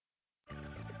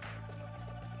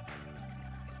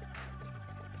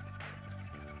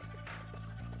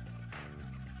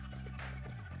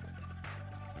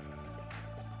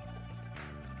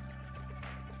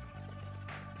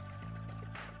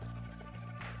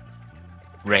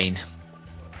Rain.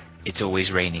 It's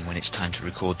always raining when it's time to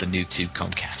record the NoobTube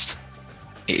Comcast.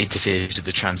 It interferes with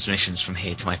the transmissions from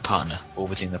here to my partner,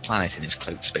 orbiting the planet in his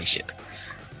cloaked spaceship.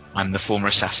 I'm the former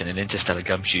assassin in Interstellar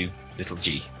Gumshoe, Little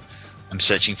G. I'm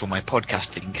searching for my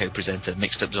podcasting co-presenter,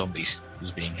 Mixed Up Zombies,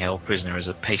 who's being held prisoner as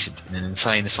a patient in an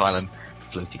insane asylum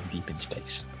floating deep in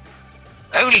space.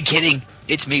 Only kidding!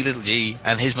 It's me, Little G,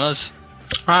 and his Muzz.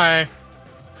 Hi.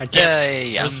 I was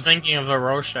Yay! thinking of a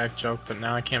Rorschach joke, but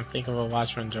now I can't think of a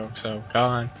Watchmen joke, so go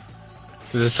on.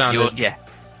 Does it sound Yeah.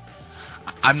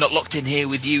 I'm not locked in here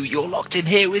with you, you're locked in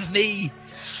here with me!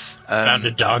 Found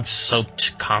a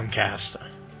dog-soaked Comcast.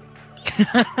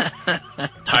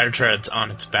 Tire treads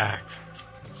on its back.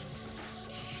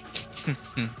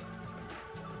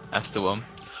 That's the one.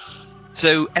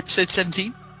 So, episode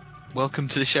 17. Welcome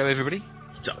to the show, everybody.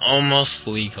 It's almost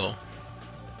legal.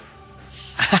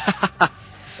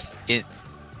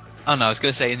 I was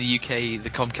going to say in the UK the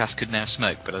Comcast could now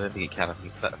smoke, but I don't think it can. I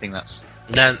think that's...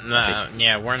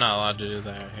 Yeah, we're not allowed to do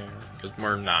that here, because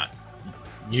we're not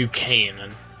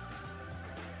UKing.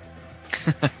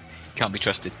 Can't be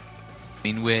trusted. I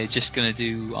mean, we're just going to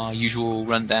do our usual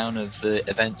rundown of the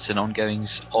events and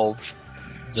ongoings of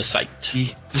the site.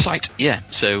 The site, yeah.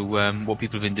 So, what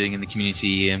people have been doing in the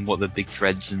community and what the big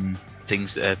threads and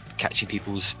things that are catching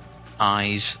people's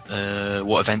eyes,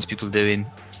 what events people are doing.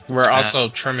 We're also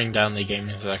trimming down the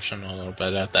gaming section a little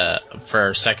bit for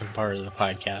our second part of the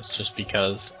podcast, just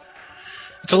because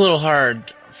it's a little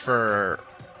hard for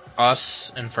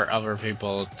us and for other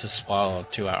people to swallow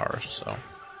 2 hours. So,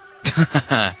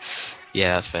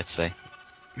 yeah, that's fair to say.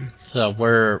 So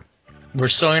we're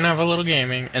still gonna have a little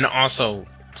gaming, and also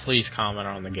please comment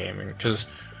on the gaming, because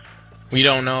we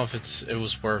don't know if it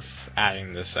was worth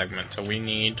adding this segment. So we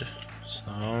need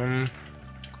some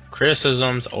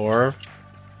criticisms or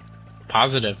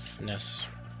positiveness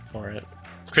for it.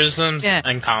 Criticisms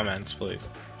and comments, please,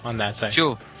 on that section.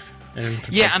 Sure.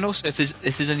 Yeah, and also if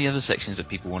there's any other sections that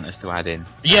people want us to add in.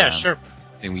 Yeah, sure.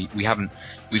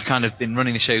 We've kind of been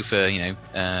running the show for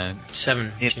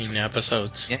 17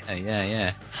 episodes.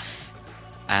 Yeah.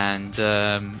 And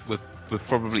we're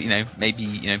probably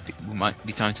maybe it might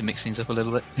be time to mix things up a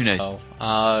little bit. Who knows?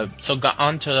 So got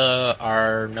on to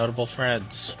our notable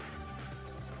threads.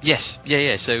 Yes,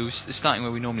 yeah. So starting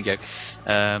where we normally go,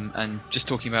 and just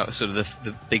talking about sort of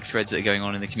the big threads that are going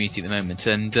on in the community at the moment,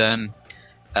 and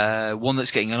one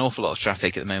that's getting an awful lot of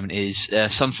traffic at the moment is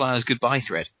Sunflower's goodbye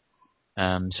thread.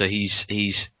 So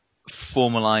he's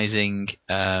formalising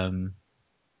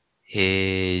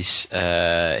his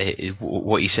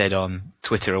what he said on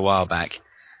Twitter a while back,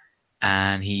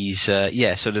 and he's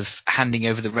sort of handing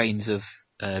over the reins of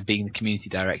being the community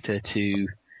director to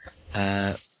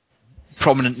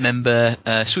prominent member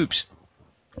Swoops,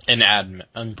 and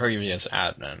previous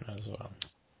admin as well.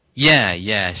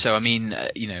 Yeah. So I mean,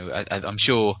 I'm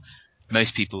sure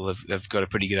most people have got a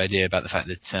pretty good idea about the fact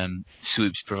that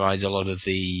Swoops provides a lot of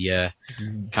the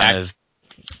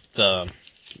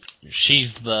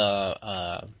she's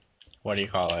the what do you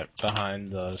call it, behind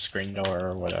the screen door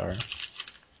or whatever.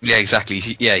 Yeah,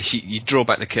 exactly. You draw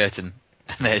back the curtain,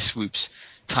 and there's Swoops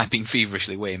typing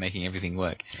feverishly away, making everything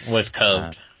work with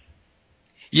code.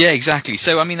 Yeah, exactly.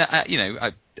 So I mean,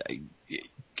 I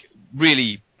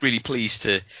really pleased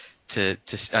to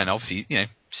and obviously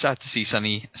sad to see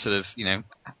Sunny sort of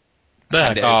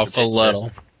back off a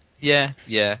little. Yeah.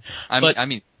 I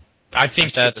mean, I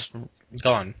think that's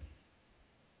gone.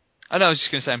 I know. I was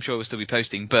just going to say, I'm sure we'll still be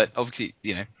posting, but obviously,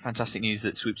 fantastic news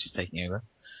that Swoops is taking over.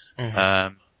 Mm-hmm.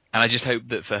 And I just hope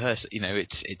that for her,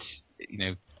 it's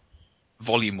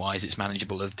volume-wise, it's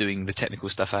manageable of doing the technical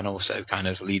stuff and also kind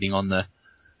of leading on the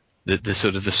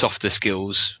sort of the softer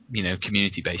skills,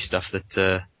 community-based stuff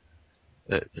that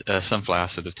Sunflower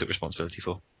sort of took responsibility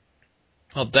for.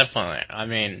 Well, definitely. I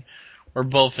mean, we're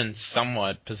both in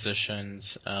somewhat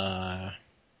positions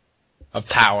of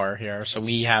power here, so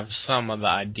we have some of the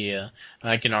idea.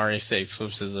 I can already say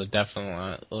Swoops is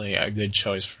definitely a good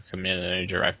choice for community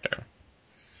director.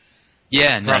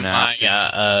 Yeah, From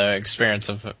my experience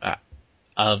of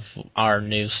our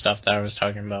new stuff that I was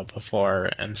talking about before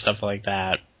and stuff like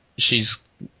that, she's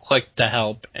quick to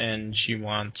help and she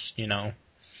wants,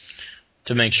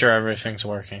 to make sure everything's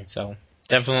working. So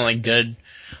definitely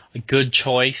a good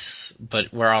choice,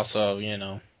 but we're also,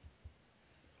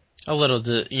 a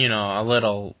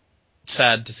little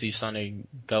sad to see Sunny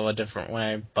go a different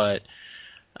way, but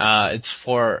I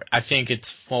think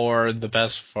it's for the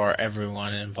best for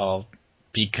everyone involved,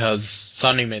 because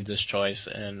Sunny made this choice,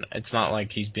 and it's not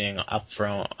like he's being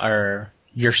upfront or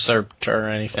usurped or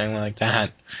anything like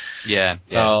that. Yeah.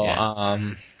 So,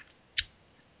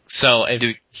 So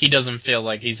if he doesn't feel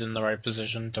like he's in the right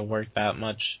position to work that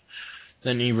much,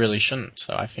 then he really shouldn't.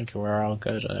 So I think we're all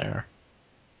good there.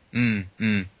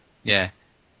 Yeah.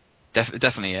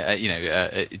 Definitely,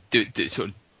 sort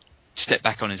of step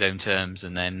back on his own terms,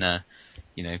 and then,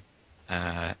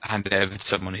 hand it over to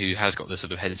someone who has got the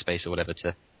sort of headspace or whatever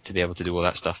to be able to do all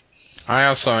that stuff. I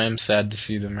also am sad to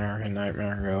see the American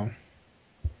Nightmare go.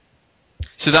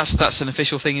 So that's an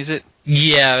official thing, is it?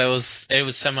 Yeah, it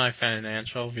was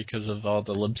semi-financial because of all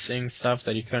the lip sync stuff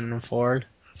that he couldn't afford.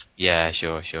 Yeah,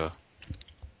 sure.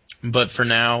 But for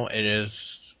now, it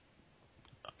is.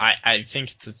 I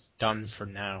think it's done for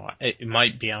now. It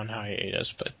might be on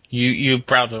hiatus, but you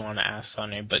probably want to ask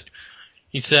Sonny. But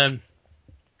he said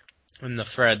in the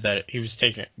thread that he was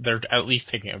they're at least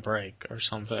taking a break or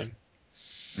something.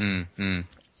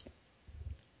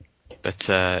 But because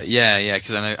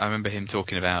I remember him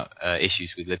talking about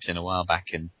issues with Libsyn a while back,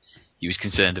 and he was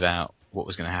concerned about what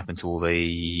was going to happen to all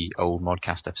the old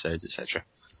Modcast episodes, etc.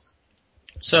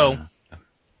 So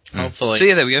hopefully, so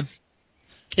yeah, there we go.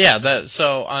 Yeah, there's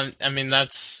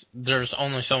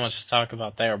only so much to talk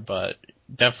about there, but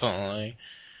definitely,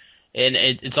 and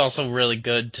it's also really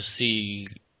good to see.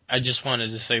 I just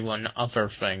wanted to say one other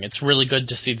thing. It's really good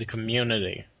to see the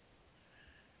community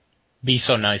be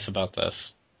so nice about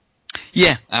this.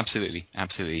 Yeah, absolutely. And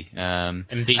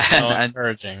be so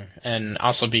encouraging, and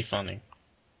also be funny.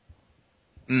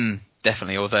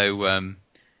 Definitely. Although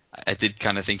I did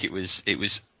kind of think it was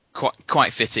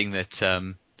quite fitting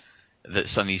that that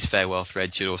Sonny's farewell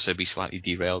thread should also be slightly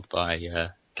derailed by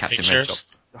Captain Pictures?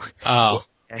 Red Chops. Oh.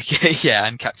 Yeah,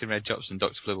 and Captain Red Chops and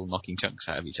Dr. Flibble knocking chunks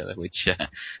out of each other, which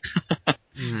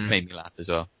made me laugh as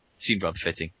well. Seemed rather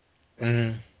fitting.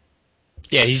 Yeah,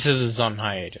 he says it's on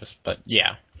hiatus, but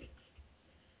yeah.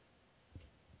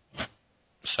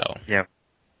 So. Yeah.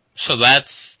 So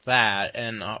that's that,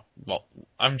 and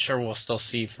I'm sure we'll still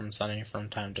see from Sonny from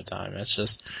time to time. It's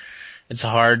just, it's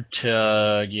hard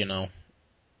to,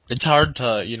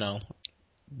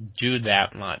 do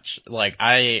that much. Like,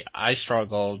 I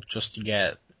struggle just to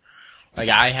get, like,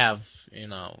 I have,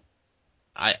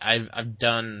 I've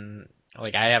done,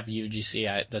 like, I have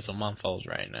UGC that's a month old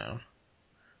right now.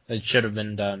 It should have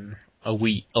been done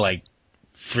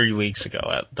 3 weeks ago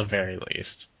at the very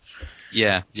least.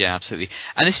 Yeah, absolutely.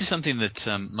 And this is something that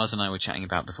Muzz and I were chatting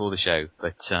about before the show,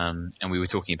 but and we were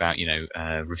talking about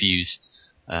reviews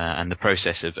and the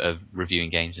process of reviewing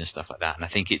games and stuff like that. And I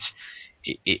think it's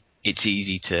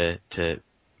easy to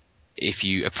if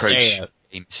you approach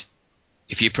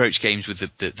games with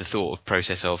the thought of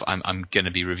process of I'm going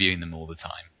to be reviewing them all the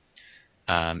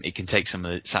time. It can sap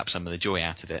some of the joy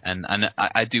out of it. And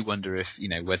I do wonder if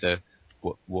whether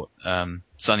what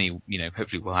Sonny,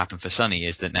 hopefully will happen for Sonny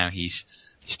is that now he's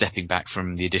stepping back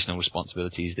from the additional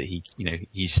responsibilities that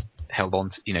he's held on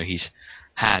to, he's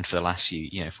had for the last few,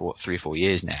 for 3 or 4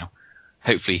 years now.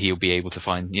 Hopefully he'll be able to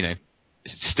find,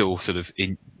 still sort of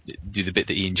do the bit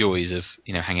that he enjoys of,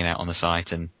 hanging out on the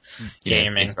site and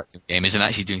gaming, interacting with gamers and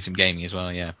actually doing some gaming as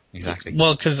well. Yeah, exactly.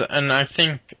 Well, and I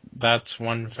think that's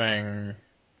one thing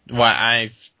why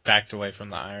I've backed away from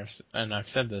the IRC, and I've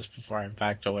said this before, I've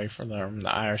backed away from the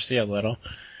IRC a little,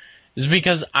 is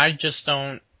because I just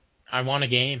don't, I want a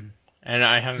game, and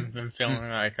I haven't been feeling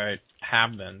like I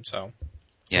have been, so.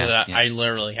 Yeah. I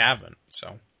literally haven't,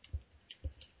 so.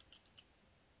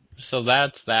 So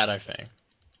that's that, I think.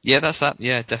 Yeah, that's that.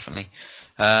 Yeah, definitely.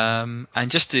 And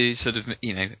just to sort of,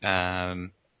 I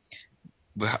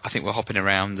think we're hopping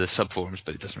around the sub-forums,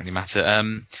 but it doesn't really matter.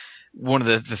 One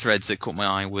of the threads that caught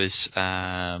my eye was,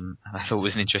 and I thought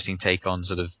was an interesting take on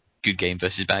sort of good game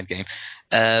versus bad game,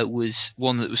 was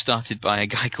one that was started by a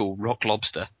guy called Rock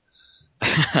Lobster,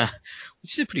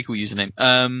 which is a pretty cool username.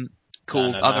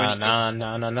 Called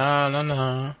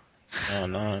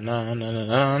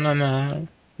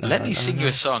Let me sing you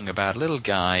a song about a little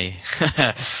guy.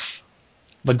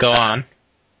 But go on.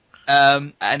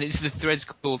 And the thread's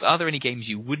called "Are there any games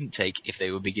you wouldn't take if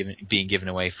they were being given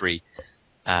away free?"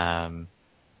 And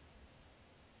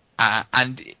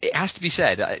it has to be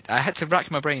said, I had to rack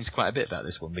my brains quite a bit about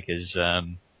this one because,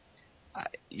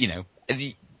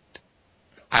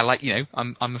 I like,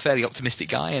 I'm a fairly optimistic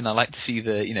guy, and I like to see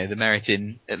the merit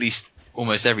in at least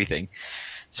almost everything.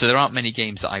 So there aren't many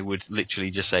games that I would literally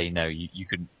just say no, you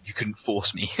couldn't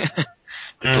force me to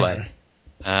play.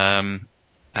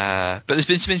 But there's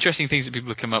been some interesting things that people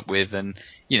have come up with, and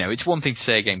it's one thing to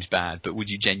say a game's bad, but would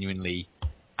you genuinely,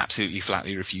 absolutely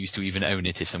flatly refuse to even own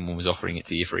it if someone was offering it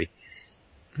to you free?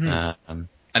 And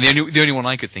the only one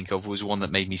I could think of was one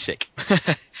that made me sick.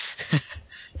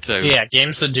 So yeah,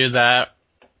 games that do that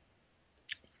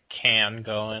can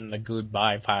go in the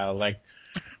goodbye pile. Like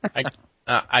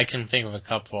I can think of a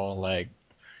couple, like,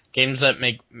 games that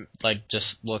make, like,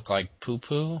 just look like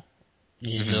poo-poo. Hmm.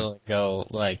 Usually go,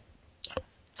 like,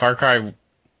 Far Cry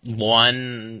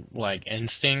 1, like,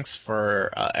 Instincts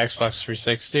for Xbox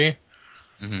 360.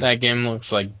 Hmm. That game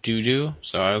looks like doo-doo,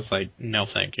 so I was like, no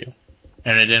thank you.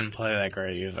 And it didn't play that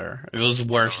great either. It was All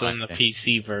worse right. than the Yeah.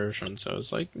 PC version, so I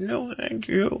was like, no thank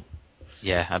you.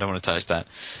 Yeah, I don't want to touch that.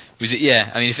 Was it? Yeah,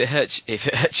 I mean, if it hurts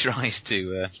your eyes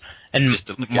And just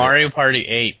to look at it. Mario Party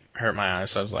 8 hurt my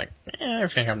eyes, so I was like, I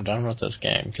think I'm done with this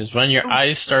game. Because when your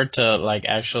eyes start to, like,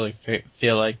 actually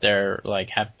feel like they're,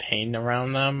 like, have pain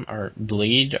around them, or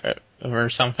bleed, or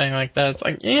something like that, it's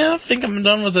like, yeah, I think I'm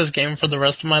done with this game for the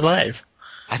rest of my life.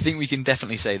 I think we can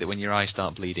definitely say that when your eyes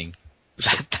start bleeding,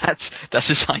 So, that's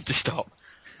a sign to stop.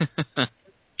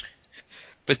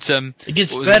 But it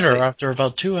gets what was I going to better say? after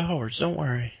about 2 hours, don't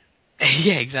worry.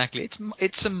 Yeah, exactly.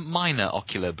 It's some minor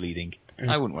ocular bleeding. Mm.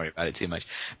 I wouldn't worry about it too much.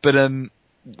 But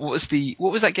what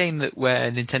was that game that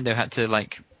where Nintendo had to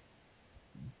like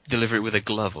deliver it with a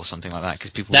glove or something like that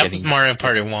because people were That was getting. Mario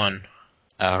Party 1.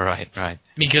 Oh, right, right.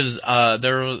 Because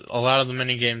there were a lot of the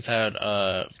mini games had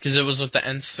because it was with the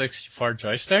N64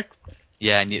 joystick.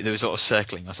 Yeah, and there was sort of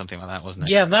circling or something like that, wasn't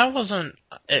it? Yeah, that wasn't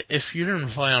if you didn't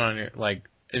play on your like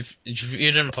if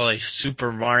you didn't play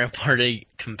Super Mario Party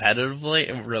competitively,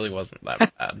 it really wasn't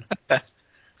that bad.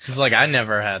 Because like I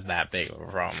never had that big of a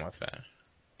problem with it.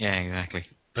 Yeah, exactly.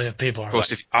 But people Of are course,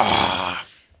 like, if ah,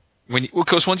 of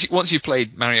course, once you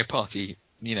played Mario Party,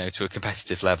 to a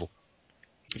competitive level,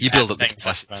 you bad build up the things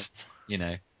calluses, happen. you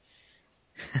know.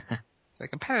 So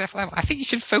competitive level, I think you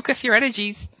should focus your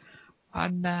energies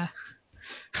on.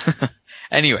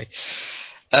 Anyway,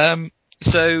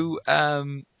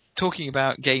 talking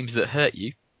about games that hurt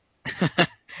you,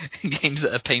 games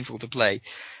that are painful to play.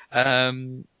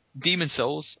 Demon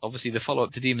Souls, obviously the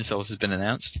follow-up to Demon Souls has been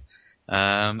announced,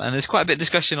 and there's quite a bit of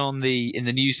discussion in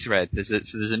the news thread. There's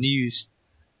a news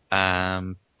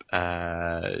um,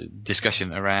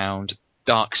 discussion around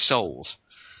Dark Souls.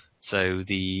 So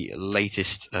the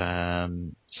latest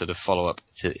sort of follow-up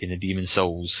in the Demon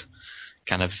Souls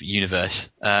kind of universe.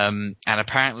 And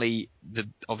apparently,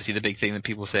 obviously the big thing that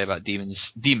people say about Demon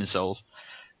Souls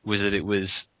was that it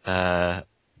was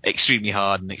extremely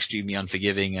hard and extremely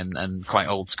unforgiving and quite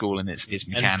old school in its And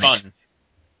mechanics. fun.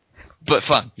 But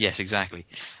fun, yes, exactly.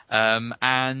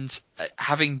 And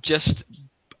having just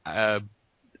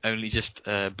only just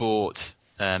bought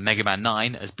Mega Man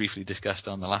 9, as briefly discussed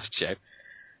on the last show.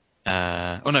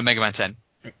 Mega Man 10.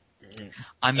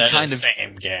 I'm That kind is of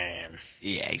same game.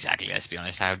 Yeah, exactly. Let's be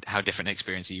honest. How different an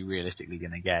experience are you realistically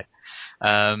going to get?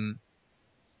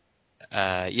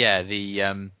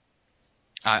 Yeah,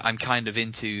 I'm kind of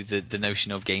into the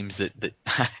notion of games that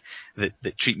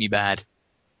that treat me bad,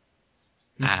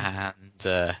 and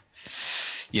kind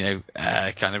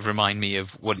of remind me of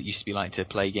what it used to be like to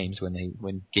play games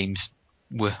when games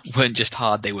weren't just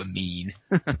hard, they were mean.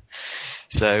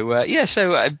 So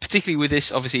particularly with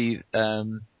this, obviously.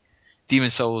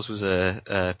 Demon Souls was a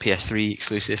PS3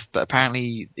 exclusive, but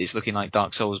apparently it's looking like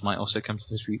Dark Souls might also come to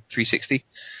the 360.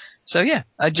 So yeah,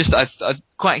 I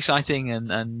quite exciting,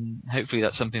 and hopefully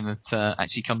that's something that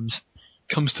actually comes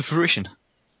to fruition.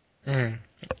 Mm.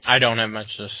 I don't have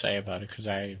much to say about it because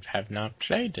I have not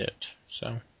played it.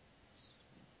 So,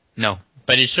 No.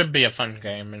 but it should be a fun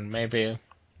game, and maybe it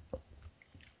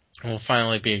will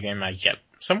finally be a game I get.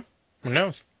 So, who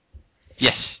knows?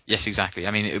 Yes, exactly.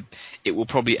 I mean, it will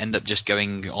probably end up just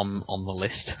going on the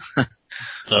list The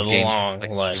of games. long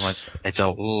list. It's a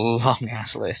long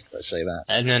ass list. Let's say that.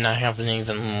 And then I haven't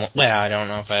even. Well, I don't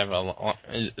know if I have a.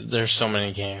 There's so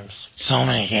many games. So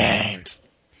many games.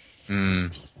 Hmm.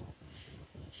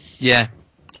 Yeah.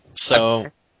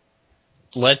 So,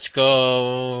 let's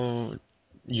go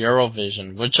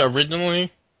Eurovision, which originally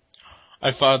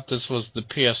I thought this was the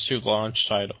PS2 launch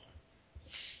title.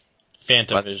 But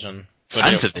Fantavision. But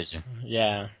Fantavision.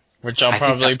 yeah. Which I'll I think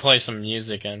probably play some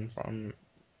music in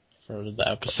for the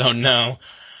episode now.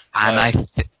 And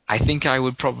I think I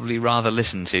would probably rather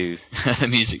listen to the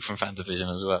music from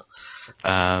Fantavision as well.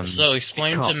 So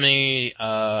explain to Because me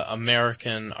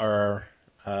American or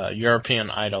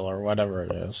European Idol or whatever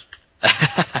it is.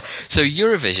 so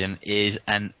Eurovision is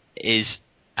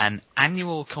an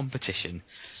annual competition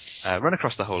run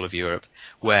across the whole of Europe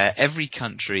where every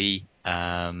country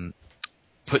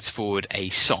puts forward a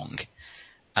song,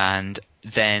 and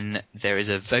then there is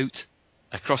a vote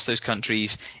across those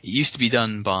countries. It used to be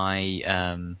done by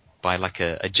like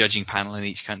a judging panel in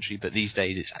each country, but these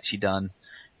days it's actually done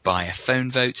by a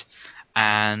phone vote,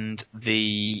 and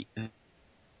the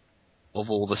of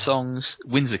all the songs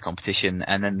wins the competition,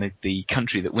 and then the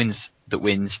country that wins that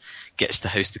wins gets to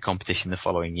host the competition the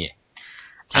following year.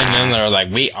 And then they're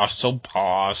like, we are so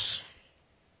boss.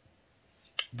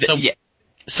 So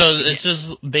it's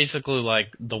just basically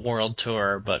like the world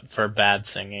tour, but for bad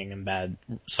singing and bad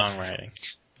songwriting.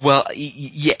 Well,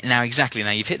 yeah, now exactly.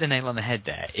 Now you've hit the nail on the head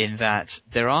there, in that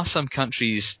there are some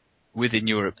countries within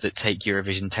Europe that take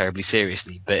Eurovision terribly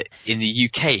seriously, but in the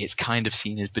UK it's kind of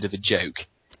seen as a bit of a joke,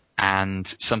 and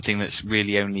something that's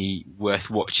really only worth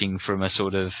watching from a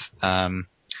sort of,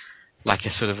 like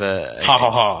a sort of a... Ha ha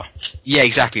ha. Yeah,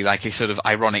 exactly, like a sort of,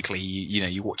 ironically,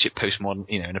 you watch it postmodern,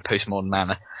 in a postmodern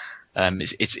manner.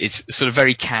 It's sort of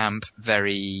very camp,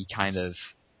 very kind of...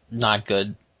 Not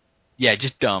good. Yeah,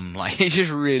 just dumb. Like, it's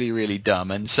just really, really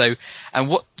dumb. And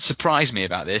what surprised me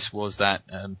about this was that,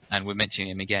 and we're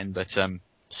mentioning him again, but,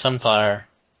 Sunflower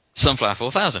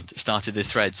 4000 started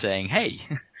this thread saying, hey,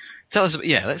 tell us,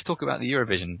 let's talk about the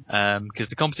Eurovision, because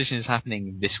the competition is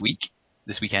happening this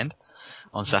weekend,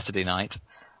 on Saturday night.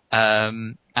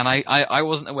 And I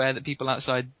wasn't aware that people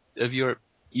outside of Europe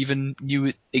even knew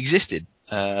it existed.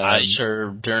 I sure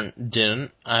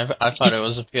didn't. I thought it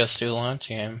was a PS2 launch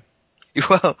game.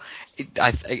 Well,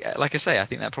 like I say, I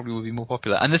think that probably would be more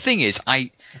popular. And the thing is, I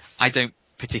don't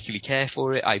particularly care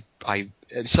for it.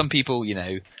 Some people,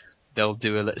 they'll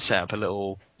set up a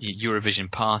little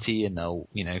Eurovision party, and they'll,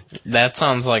 That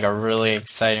sounds like a really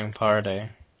exciting party.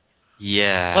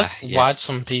 Yeah. Let's watch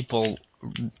some people.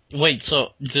 Wait,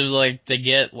 so do they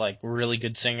get really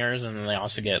good singers, and then they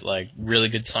also get really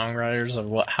good songwriters, or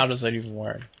what? How does that even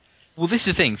work? Well, this is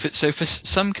the thing. So for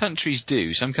some countries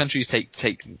some countries take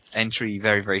entry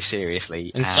very, very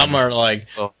seriously, and some are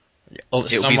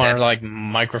some are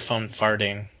microphone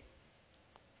farting.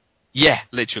 Yeah,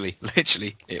 literally,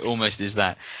 it almost is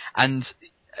that. And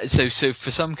so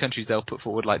for some countries they'll put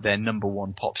forward their number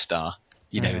one pop star,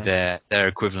 their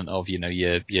equivalent of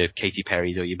your Katy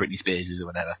Perry's or your Britney Spears's or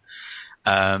whatever.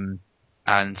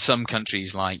 And some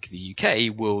countries like the UK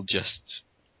will just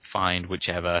find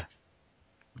whichever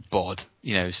bod,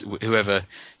 whoever,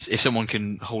 if someone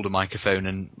can hold a microphone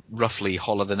and roughly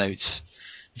holler the notes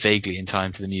vaguely in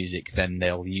time to the music, then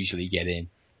they'll usually get in.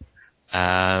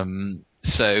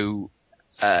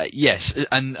 Yes,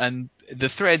 and the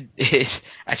thread has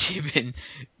actually been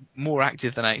more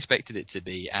active than I expected it to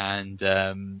be, and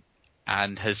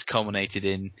has culminated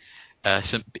in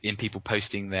people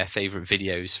posting their favourite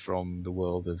videos from the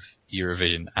world of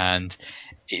Eurovision, and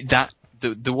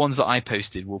the ones that I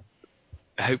posted will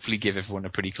hopefully give everyone a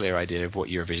pretty clear idea of what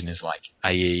Eurovision is like,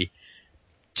 i.e.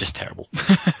 just terrible.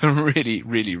 Really,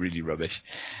 really, really rubbish.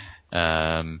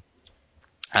 And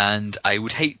I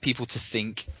would hate people to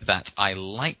think that I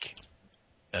like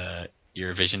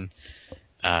Eurovision.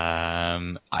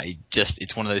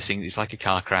 It's one of those things, it's like a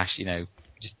car crash,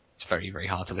 just it's very, very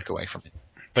hard to look away from it.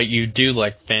 But you do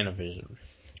like Fanavision.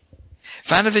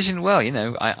 Fanavision, well,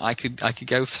 I could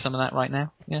go for some of that right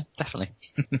now. Yeah, definitely.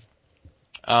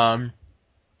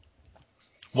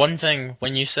 One thing,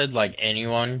 when you said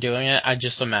anyone doing it, I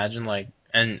just imagine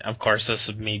and of course this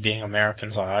is me being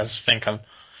American, so I always think of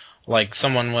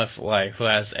someone with who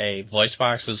has a voice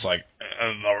box who's the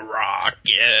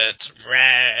rocket's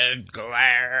red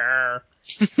glare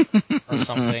or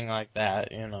something like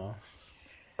that, Yeah.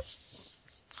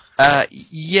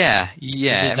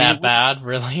 Is it that bad,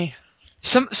 really?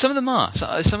 Some of them are.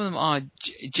 Some of them are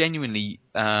genuinely.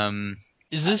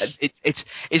 Is this?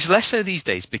 It's less so these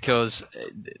days because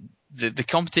the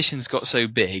competition's got so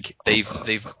big. They've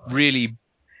really.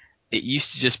 It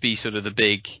used to just be sort of the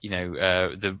big,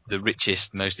 the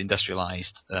richest, most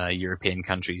industrialized European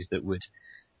countries that would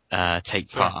take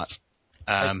part.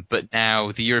 But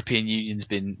now the European Union's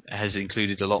has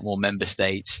included a lot more member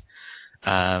states,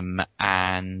 and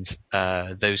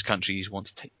those countries want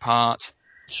to take part.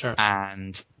 Sure.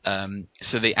 And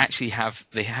so they actually have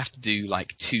to do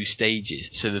 2 stages.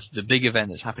 So the big event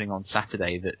that's happening on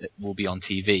Saturday that will be on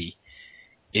TV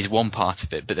is one part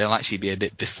of it, but there'll actually be a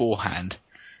bit beforehand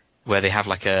where they have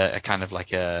a kind of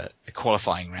a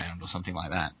qualifying round or something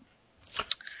like that.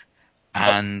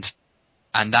 And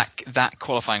that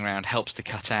qualifying round helps to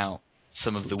cut out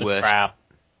some of the worst crap.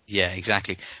 Yeah,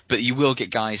 exactly. But you will get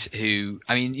guys who,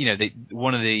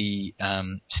 one of the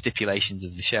stipulations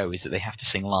of the show is that they have to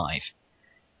sing live,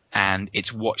 and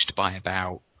it's watched by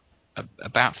about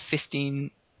 15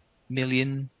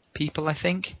 million people, I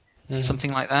think,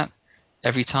 something like that,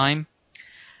 every time.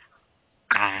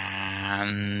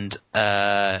 And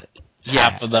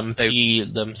half of them pee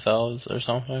themselves or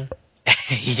something.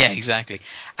 Yeah, exactly.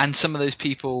 And some of those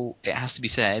people, it has to be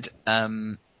said,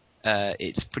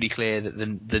 it's pretty clear that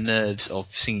the nerves of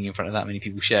singing in front of that many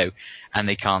people show, and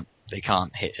they can't they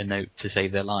can't hit a note to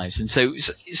save their lives, and so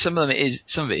some of it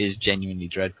is genuinely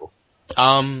dreadful.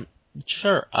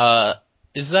 Sure.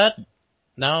 Is that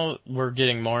now we're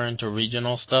getting more into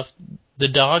regional stuff? The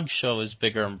dog show is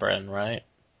bigger in Britain, right?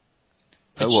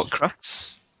 What,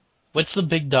 Crufts? What's the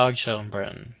big dog show in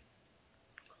Britain?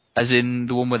 As in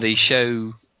the one where they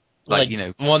show, Well,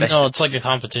 no, it's like a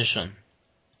competition.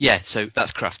 Yeah, so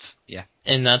that's Crufts. Yeah.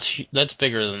 And that's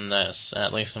bigger than this,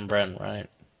 at least in Britain, right?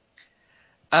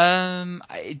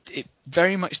 It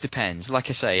very much depends. Like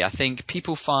I say, I think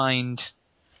people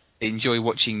enjoy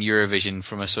watching Eurovision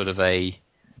from a sort of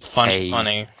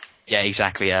funny. Yeah,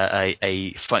 exactly.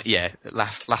 A fun,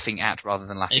 laughing at rather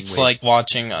than laughing with. It's like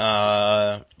watching,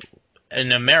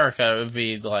 in America, it would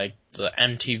be like the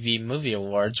MTV Movie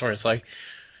Awards, where it's like,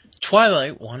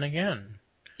 Twilight won again.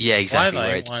 Yeah, exactly.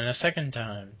 Twilight won a second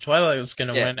time. Twilight was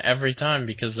gonna win every time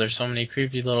because there's so many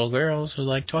creepy little girls who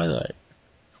like Twilight.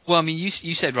 Well, I mean,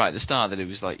 you said right at the start that it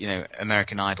was like,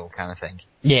 American Idol kind of thing.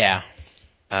 Yeah.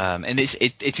 And it's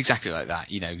exactly like that,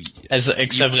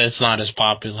 Except it's not as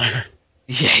popular.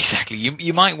 Yeah, exactly.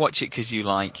 You might watch it because you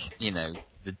like, the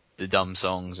dumb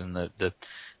songs and the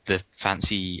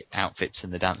fancy outfits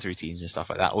and the dance routines and stuff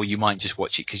like that, or you might just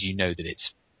watch it because you know that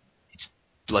it's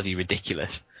bloody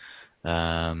ridiculous,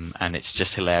 and it's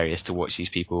just hilarious to watch these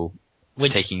people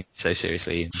taking it so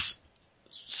seriously.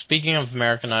 Speaking of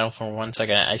American Idol for 1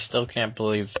 second, I still can't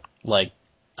believe,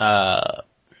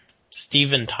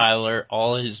 Steven Tyler,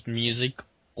 all his music,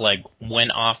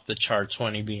 went off the charts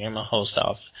when he became a host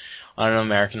on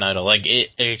American Idol.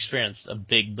 It experienced a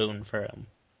big boon for him.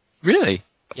 Really?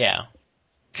 Yeah.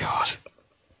 God.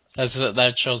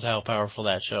 That shows how powerful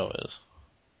that show is.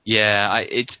 Yeah,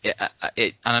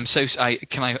 and I'm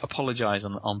can I apologise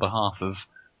on behalf of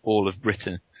all of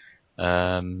Britain,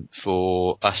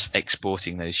 for us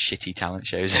exporting those shitty talent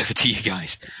shows over to you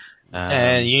guys.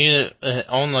 And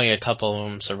only a couple of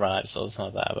them survived, so it's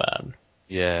not that bad.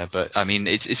 Yeah, but I mean,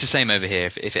 it's the same over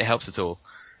here. If it helps at all,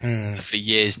 for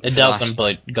years it doesn't.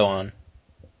 But go on.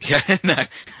 Yeah, no,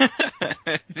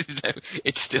 no,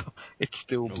 it's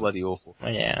still bloody awful.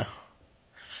 Yeah.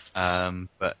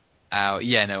 But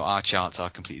our charts are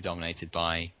completely dominated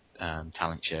by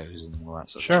talent shows and all that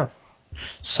sort of stuff. Sure.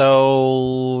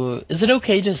 So, is it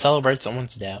okay to celebrate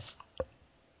someone's death?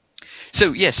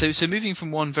 So moving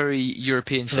from one very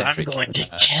European-centric... I'm going to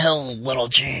kill Little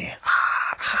G.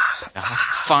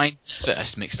 Fine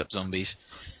first, mixed up zombies.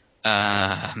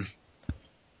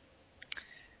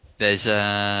 There's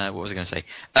what was I going to say?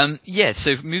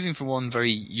 So moving from one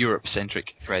very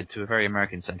Europe-centric thread to a very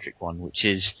American-centric one, which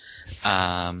is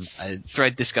a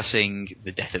thread discussing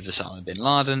the death of Osama bin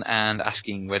Laden and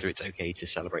asking whether it's okay to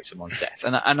celebrate someone's death.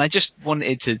 And I just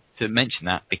wanted to mention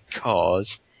that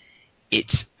because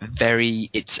it's a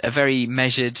very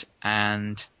measured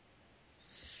and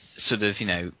sort of,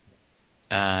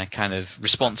 kind of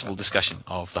responsible discussion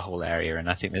of the whole area, and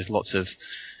I think there's lots of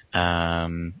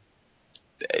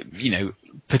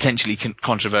potentially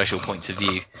controversial points of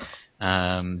view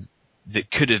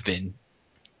that could have been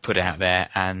put out there,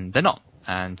 and they're not.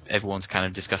 And everyone's kind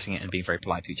of discussing it and being very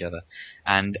polite to each other.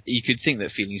 And you could think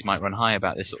that feelings might run high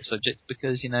about this sort of subject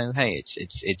because, hey,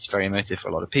 it's very emotive for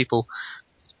a lot of people.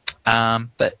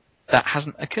 But that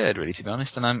hasn't occurred, really, to be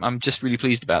honest. And I'm just really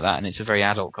pleased about that. And it's a very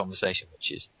adult conversation,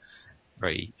 which is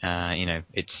very,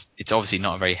 it's obviously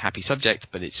not a very happy subject,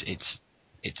 but it's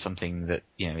something that,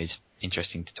 is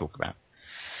interesting to talk about.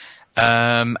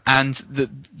 And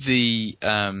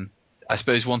I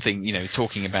suppose one thing,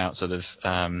 talking about sort of,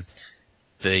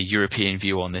 the European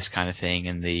view on this kind of thing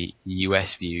and the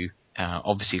US view,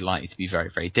 obviously likely to be very,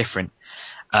 very different.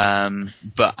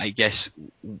 But I guess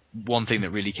one thing that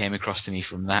really came across to me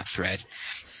from that thread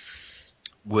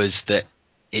was that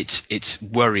it's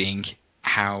worrying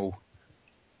how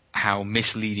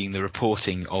misleading the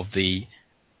reporting of the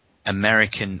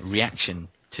American reaction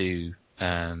to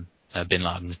bin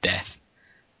Laden's death,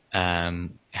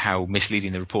 how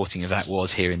misleading the reporting of that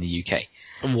was here in the UK.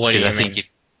 What do you mean?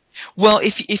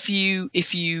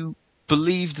 If you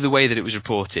believed the way that it was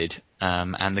reported,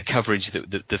 and the coverage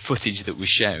the footage that was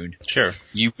shown, sure,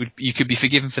 you could be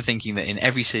forgiven for thinking that in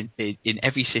every city, in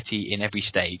every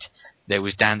state, there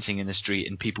was dancing in the street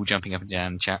and people jumping up and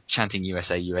down, chanting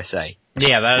USA, USA.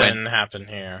 Yeah, that didn't happen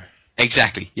here.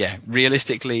 Exactly, yeah.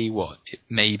 Realistically,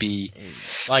 maybe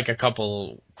like a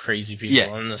couple crazy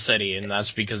people in the city, and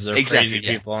that's because they're crazy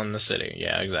people in the city.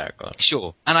 Yeah, exactly.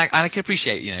 Sure. And I can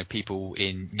appreciate, people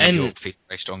in New York feeling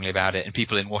very strongly about it, and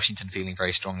people in Washington feeling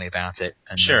very strongly about it.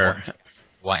 And sure.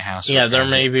 White House. Yeah, there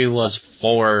maybe was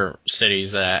 4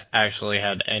 cities that actually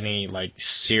had any,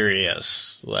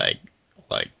 serious,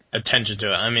 attention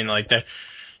to it. I mean,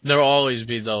 there'll always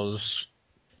be those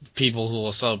people who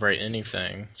will celebrate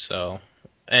anything. So,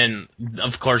 and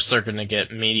of course they're going to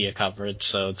get media coverage,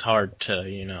 so it's hard to,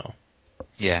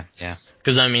 Yeah, yeah.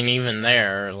 because I mean, even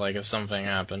there, like if something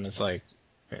happened, it's like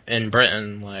in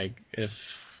Britain, like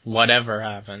if whatever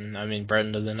happened, I mean,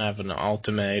 Britain doesn't have an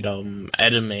ultimatum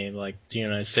enemy like the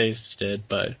United States did,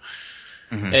 but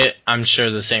I'm sure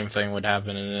the same thing would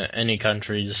happen in any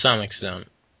country to some extent.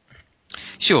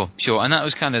 Sure, and that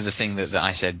was kind of the thing that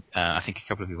I said. I think a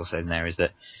couple of people said in there is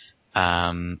that,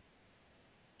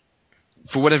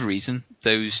 for whatever reason,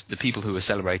 the people who were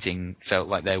celebrating felt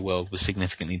like their world was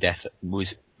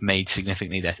made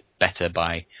significantly better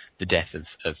by the death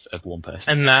of one person.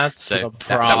 And that's so the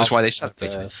problem. That was why they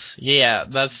celebrated this. Yeah,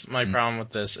 that's my problem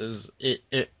with this. Is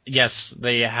yes,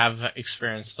 they have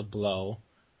experienced the blow,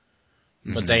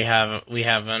 but we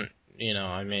haven't.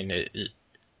 I mean,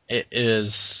 it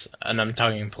is, and I'm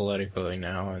talking politically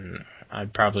now, and I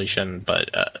probably shouldn't, but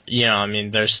I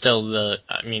mean, there's still Al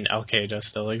Qaeda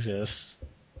still exists.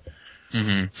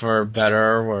 For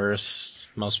better or worse.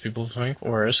 Most people think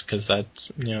worse because that's,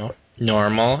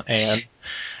 normal. And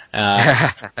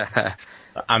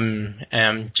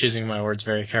I'm choosing my words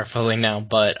very carefully now.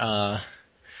 But, I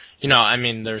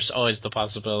mean, there's always the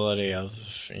possibility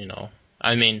of,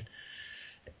 I mean,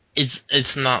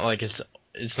 it's not like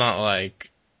it's not like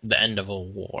the end of a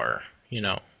war,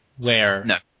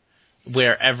 where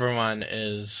everyone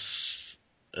is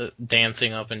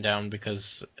dancing up and down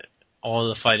because all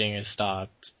the fighting is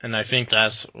stopped, and I think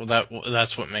that's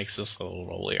what makes this a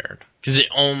little weird, because it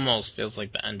almost feels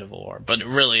like the end of a war, but it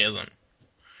really isn't,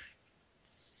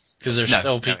 because there's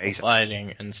still people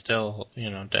fighting and still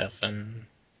death, and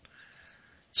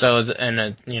so I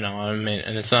mean,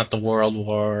 and it's not the World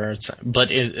War,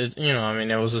 but it I mean,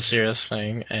 it was a serious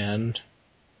thing, and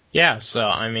yeah, so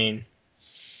I mean,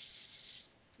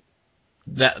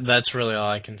 that's really all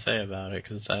I can say about it,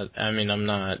 because I mean, I'm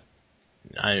not.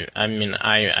 I mean,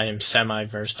 I am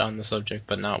semi-versed on the subject,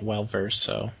 but not well-versed,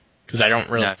 so... Because I don't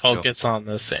really focus on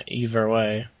this either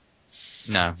way.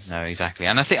 No, exactly.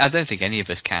 And I don't think any of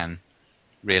us can,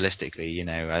 realistically,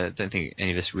 I don't think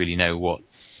any of us really know what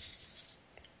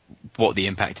the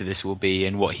impact of this will be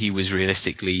and what he was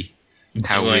realistically...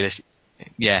 How realistic...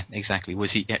 Yeah, exactly.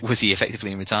 Was he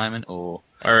effectively in retirement, or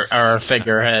a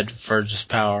figurehead for just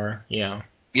power, yeah.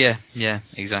 Yeah,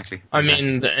 exactly. I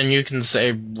mean, and you can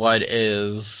say what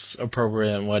is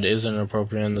appropriate and what isn't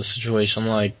appropriate in the situation.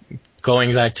 Like,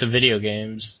 going back to video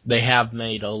games, they have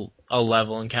made a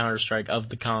level in Counter-Strike of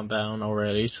the compound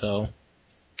already, so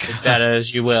take that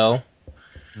as you will.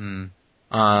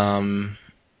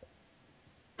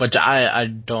 But I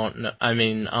don't know. I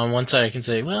mean, on one side I can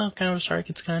say, well, Counter-Strike,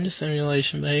 it's kind of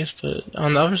simulation-based, but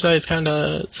on the other side it's kind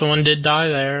of, someone did die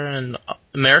there, and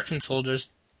American soldiers,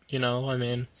 I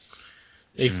mean...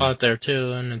 They fought there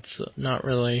too, and it's not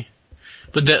really.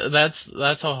 But that's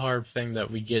a hard thing that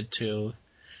we get to,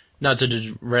 not to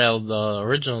derail the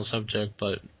original subject,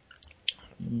 but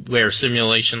where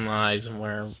simulation lies and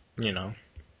where and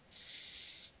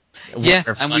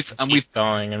we've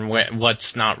going and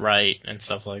what's not right and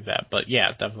stuff like that. But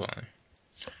yeah, definitely.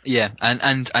 Yeah,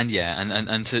 and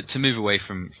to move away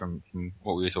from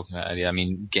what we were talking about earlier, I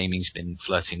mean, gaming's been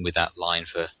flirting with that line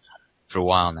for a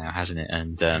while now, hasn't it?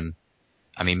 And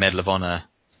I mean, Medal of Honor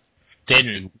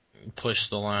didn't push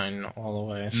the line all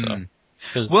the way. So,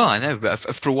 well, I know, but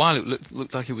for a while it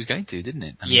looked like it was going to, didn't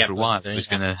it? I mean, for a while it was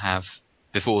going to have,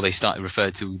 before they started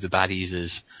referred to the baddies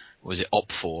as, was it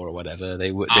OP4 or whatever?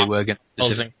 They were going to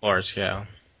opposing force, yeah.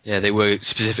 Yeah, they were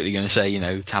specifically going to say,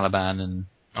 Taliban and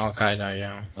Al Qaeda,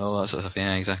 yeah. All that sort of stuff.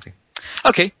 Yeah, exactly.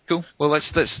 Okay, cool. Well,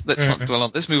 let's not dwell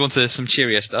on. Let's move on to some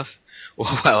cheerier stuff.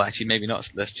 Well, actually, maybe not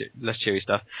less cheery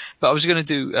stuff. But I was going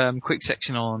to do a quick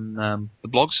section on the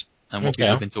blogs and what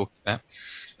people have been talking about.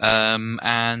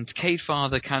 And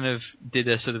Cadefather kind of did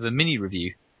a sort of a mini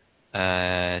review.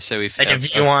 So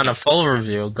if you want a full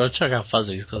review, go check out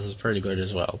Fuzzy's because it's pretty good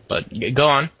as well. But go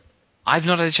on. I've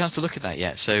not had a chance to look at that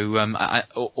yet. So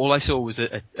all I saw was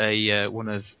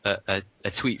a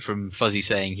tweet from Fuzzy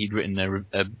saying he'd written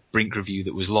a Brink review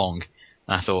that was long.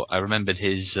 And I remembered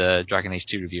his Dragon Age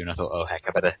 2 review, and I thought, oh heck,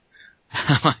 I better,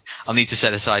 I'll need to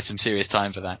set aside some serious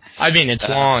time for that. I mean, it's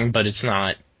long, but it's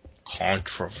not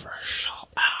controversial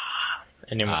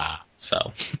anymore.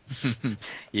 So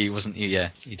he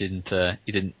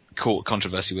didn't court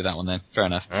controversy with that one then. Fair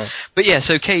enough. Oh. But yeah,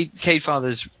 so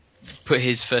Cadefather's put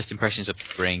his first impressions up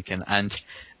at Brink, and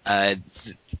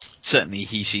certainly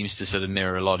he seems to sort of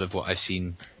mirror a lot of what I've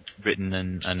seen written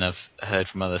and I've heard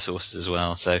from other sources as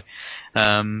well. So,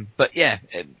 but yeah,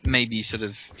 it may be sort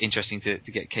of interesting to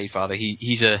get Cadefather.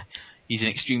 He's he's an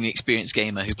extremely experienced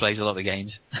gamer who plays a lot of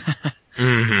games.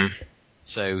 Mm-hmm.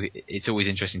 So it's always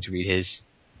interesting to read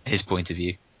his point of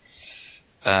view.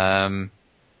 And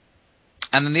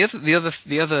then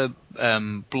the other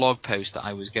blog post that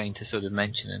I was going to sort of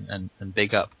mention and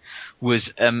big up was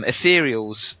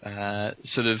Ethereal's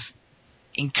sort of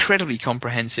incredibly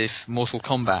comprehensive Mortal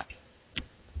Kombat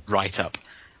write up.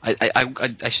 I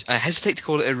hesitate to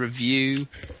call it a review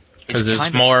because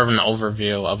it's more of an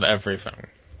overview of everything.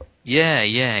 Yeah,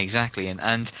 exactly.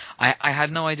 And I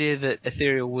had no idea that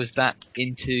Ethereal was that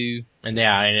into. And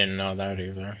yeah, I didn't know that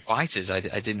either. Fighters, I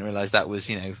didn't realize that was,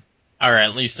 or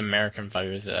at least American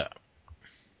fighters.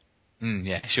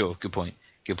 Yeah, sure. Good point.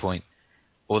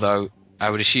 Although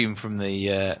I would assume from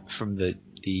the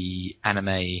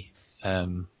anime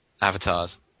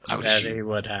avatars, he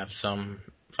would have some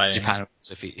fighting. Japan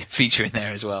also feature in there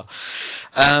as well.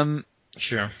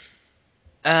 Sure.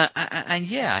 And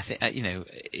yeah, I think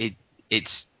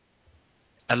it's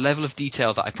a level of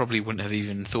detail that I probably wouldn't have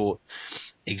even thought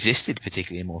existed,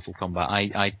 particularly in Mortal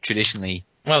Kombat. I traditionally.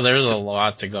 Well, there's a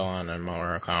lot to go on in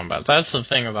Mortal Kombat. That's the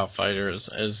thing about fighters,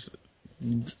 is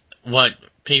what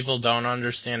people don't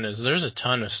understand is there's a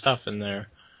ton of stuff in there.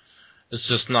 It's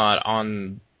just not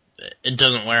on. It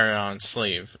doesn't wear it on its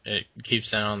sleeve. It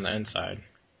keeps it on the inside.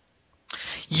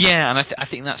 Yeah, and I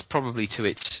think that's probably to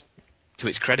its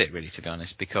credit, really, to be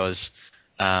honest, because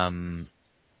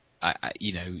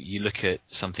you look at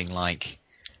something like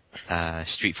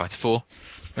Street Fighter 4,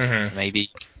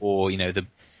 maybe, or the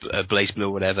BlazBlue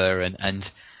or whatever,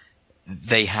 and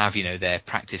they have their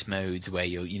practice modes where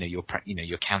you're counting,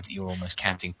 you're almost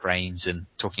counting frames and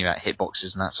talking about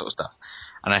hitboxes and that sort of stuff.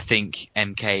 And I think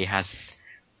MK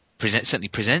certainly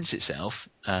presents itself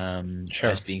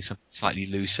as being something slightly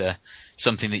looser,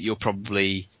 something that you're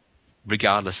probably,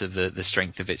 regardless of the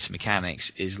strength of its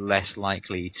mechanics, is less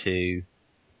likely to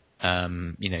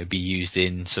be used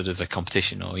in sort of a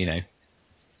competition or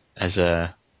as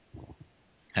a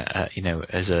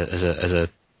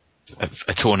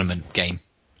tournament game.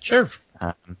 Sure.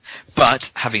 But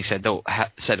having said all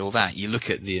that, you look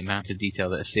at the amount of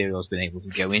detail that Ethereal's been able to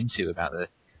go into about the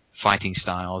fighting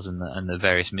styles and the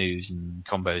various moves and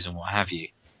combos and what have you.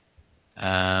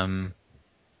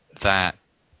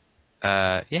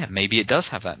 Maybe it does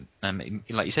have that.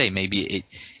 Like you say, maybe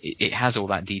it has all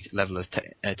that level of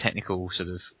technical sort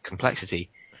of complexity,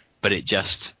 but it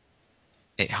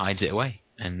hides it away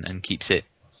and keeps it,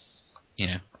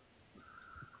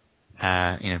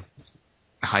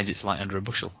 hides its light under a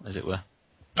bushel, as it were.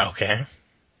 Okay.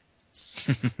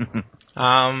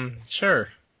 Sure.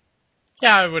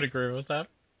 Yeah, I would agree with that.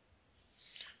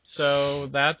 So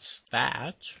that's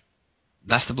that.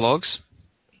 That's the blogs.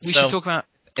 We should talk about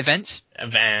events.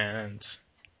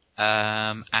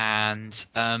 And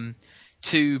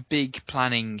two big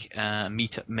planning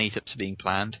meetups are being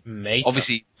planned.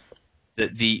 Obviously,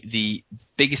 the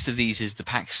biggest of these is the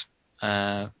PAX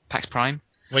Prime,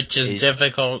 which is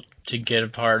difficult to get a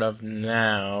part of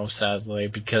now, sadly,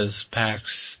 because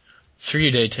PAX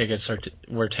 3-day tickets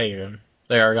were taken.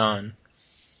 They are gone.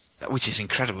 Which is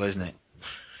incredible, isn't it?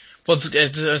 Well,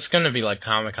 it's going to be like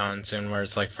Comic-Con soon, where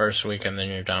it's like first week and then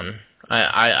you're done.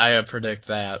 I predict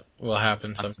that will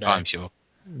happen someday. I'm sure.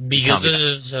 Because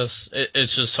it's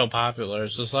just so popular.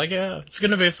 It's just like, yeah, it's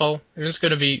going to be full. It's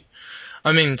going to be,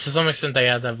 I mean, to some extent they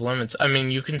have to have limits. I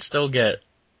mean, you can still get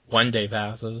one-day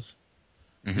passes.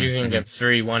 You can get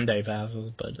 3 one-day passes,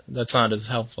 but that's not as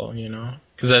helpful,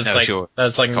 because that's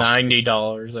that's like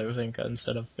 $90, I think,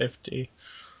 instead of $50.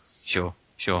 Sure.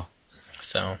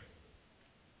 So.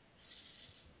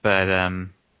 But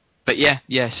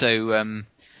yeah. So and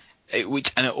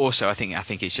also I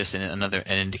think it's just an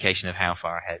indication of how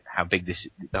far ahead, how big the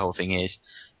whole thing is,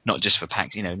 not just for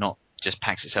PAX, not just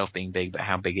PAX itself being big, but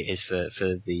how big it is for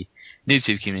the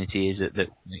NoobTube community. Is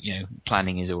that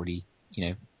planning is already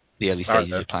the early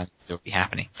stages of planning is already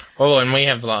happening. Oh, and we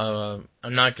have I'm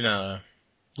not gonna.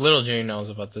 Little June knows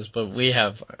about this, but we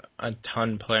have a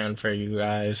ton planned for you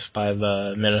guys by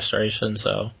the administration,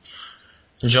 so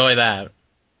enjoy that.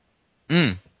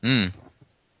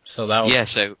 So that was...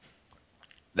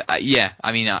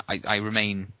 I mean, I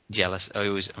remain jealous.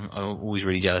 I'm always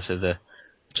really jealous of the amount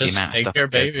of stuff. Just take your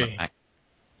baby.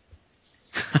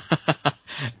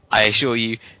 I assure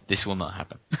you, this will not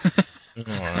happen. So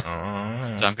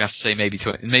I'm going to have to say maybe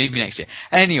next year.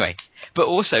 Anyway, but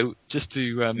also just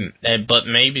to... but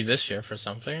maybe this year for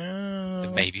something else.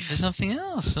 Maybe for something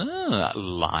else.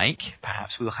 Like,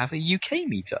 perhaps we'll have a UK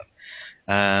meetup.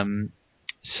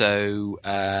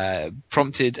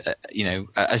 Prompted,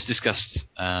 as discussed,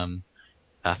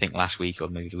 I think last week or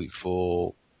maybe the week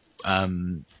before,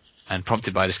 and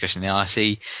prompted by a discussion in the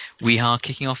IRC, we are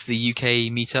kicking off the UK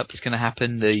meetup. It's going to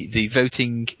happen. The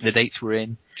voting, the dates we're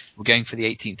in. We're going for the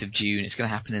 18th of June. It's going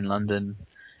to happen in London.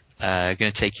 Going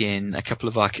to take in a couple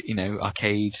of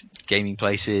arcade gaming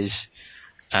places.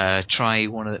 Try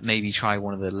one of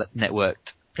the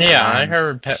networked. Yeah, I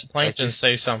heard Plankton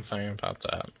say something about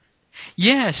that.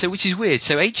 Yeah, so which is weird.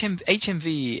 So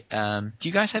HMV, do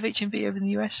you guys have HMV over in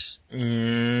the US?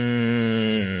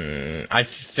 I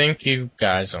think you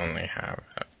guys only have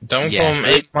it. Don't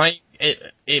Yeah, go.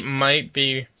 It might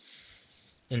be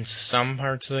in some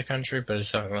parts of the country, but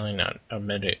it's not really not a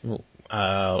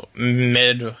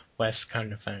Midwest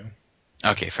kind of thing.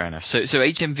 Okay, fair enough. So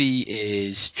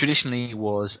HMV traditionally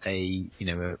was a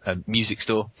music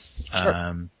store.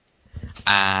 Sure.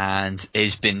 And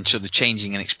has been sort of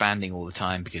changing and expanding all the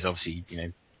time because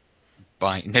obviously,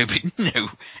 nobody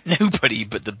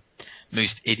but the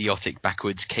most idiotic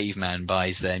backwards caveman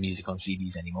buys their music on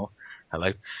CDs anymore.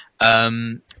 Hello.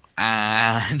 One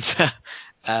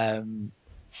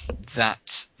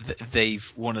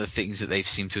of the things that they've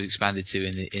seemed to have expanded to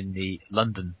in the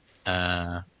London,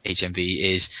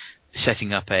 HMV is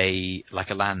setting up a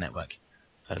LAN network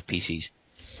of PCs.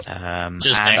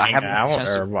 Just hanging out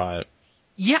or what?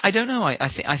 Yeah, I don't know. I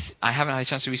think I haven't had a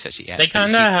chance to research it yet. They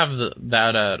kind of have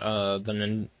that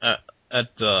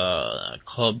at the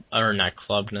club, or not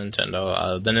Club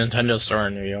Nintendo, the Nintendo store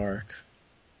in New York.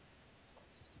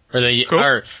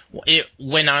 Or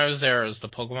when I was there, it was the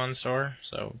Pokemon store.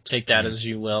 So take that as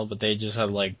you will. But they just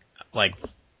had like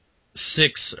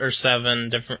 6 or 7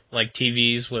 different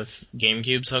TVs with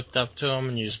GameCubes hooked up to them,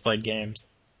 and you just played games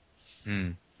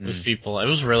with people. It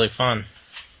was really fun.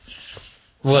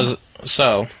 And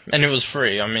it was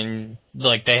free. I mean,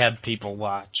 they had people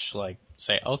watch,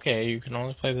 say, okay, you can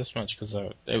only play this much, because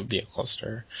it would be a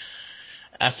cluster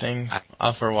effing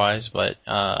otherwise, but,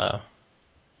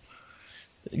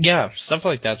 yeah, stuff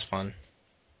like that's fun.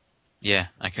 Yeah,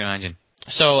 I can imagine.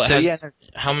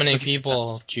 How many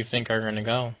people do you think are gonna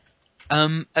go?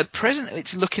 At present,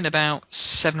 it's looking about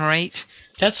 7 or 8.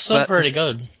 That's still pretty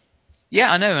good.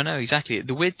 Yeah, I know, exactly.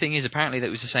 The weird thing is, apparently,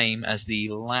 that was the same as the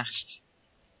last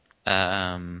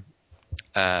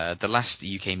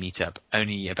UK meetup.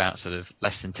 Only about sort of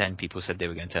less than 10 people said they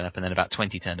were going to turn up, and then about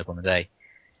 20 turned up on the day.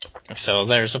 So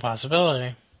there's a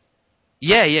possibility.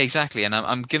 Yeah, exactly. And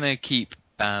I'm gonna keep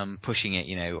pushing it,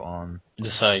 on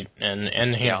the site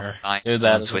and here. Do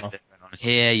that as well. On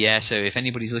here, yeah. So if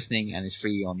anybody's listening and is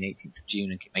free on the 18th of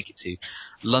June and can make it to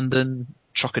London,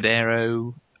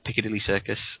 Trocadero, Piccadilly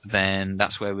Circus, then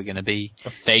that's where we're going to be.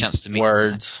 Fake chance to meet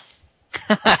words.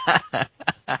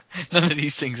 None of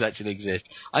these things actually exist.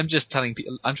 I'm just telling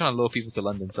people. I'm trying to lure people to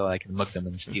London so I can mug them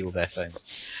and steal their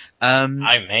phones. Hi,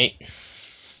 mate.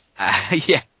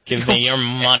 Yeah. Give me your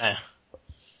money.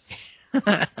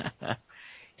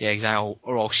 Yeah, exactly.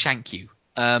 Or I'll shank you.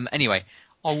 Anyway,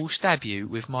 I will stab you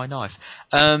with my knife.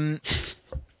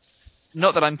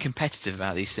 Not that I'm competitive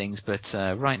about these things, but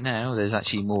right now there's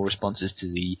actually more responses to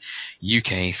the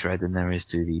UK thread than there is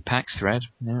to the PAX thread.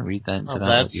 Yeah, read that into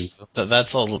that.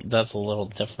 That's a little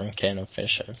different can of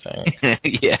fish, I think.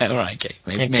 Yeah, all right, okay.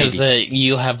 Maybe. Because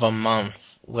you have a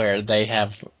month where they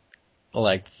have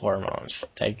 4 months.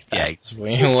 Take that. Yeah.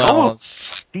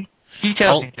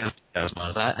 Details,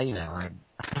 Miles.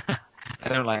 I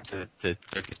don't like to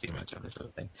focus too much on this sort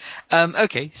of thing.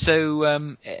 Okay, so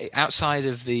outside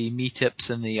of the meetups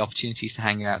and the opportunities to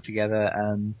hang out together,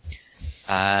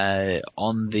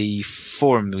 on the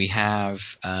forum we have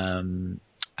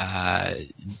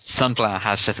Sunflower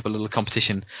has set up a little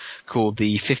competition called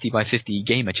the 50 by 50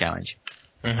 Gamer Challenge,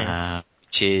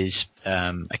 which is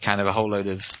a kind of a whole load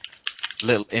of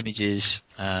little images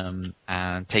and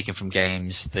taken from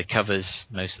games, the covers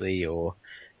mostly, or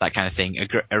that kind of thing,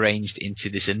 arranged into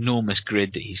this enormous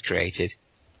grid that he's created.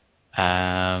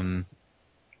 It's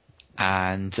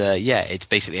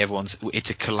basically it's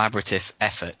a collaborative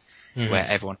effort where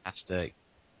everyone has to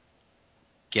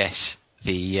guess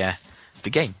the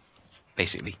game,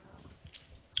 basically.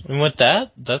 And with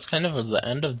that's kind of the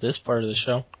end of this part of the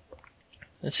show.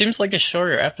 It seems like a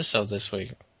shorter episode this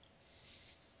week.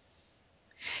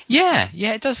 Yeah,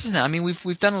 it does, doesn't it? I mean,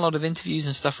 we've done a lot of interviews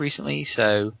and stuff recently,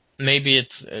 so maybe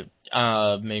it's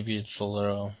a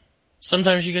little.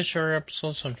 Sometimes you get shorter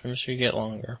episodes, sometimes you get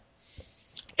longer.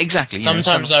 Exactly.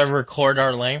 Sometimes I record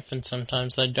our length, and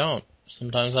sometimes I don't.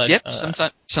 Sometimes I. Yep.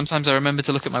 Sometimes I remember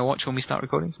to look at my watch when we start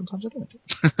recording. Sometimes I don't.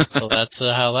 So that's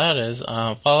how that is.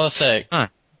 Follow us at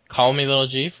Call Me Little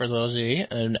G for Little G,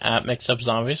 and at Mix Up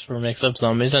Zombies for Mix Up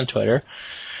Zombies on Twitter.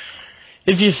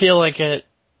 If you feel like it,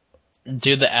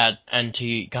 do the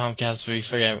 @NT Comcast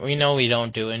V3. We know we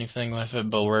don't do anything with it,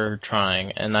 but we're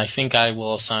trying. And I think I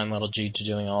will assign Little G to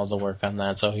doing all the work on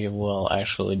that, so he will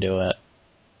actually do it.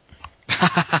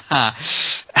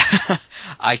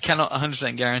 I cannot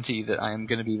 100% guarantee that I am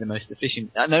going to be the most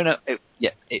efficient.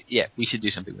 We should do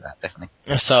something with that, definitely.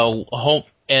 So,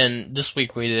 and this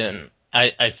week we didn't,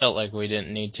 I felt like we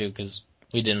didn't need to because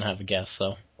we didn't have a guest,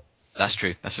 so. That's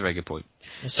true. That's a very good point.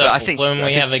 So, when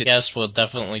we have a guest, we'll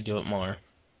definitely do it more.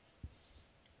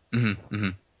 Mm-hmm, mm-hmm.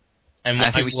 And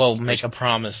I will make a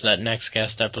promise that next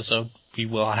guest episode, we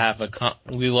will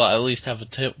at least have a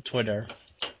Twitter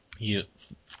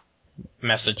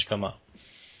message come up.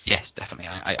 Yes, definitely.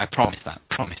 I promise that.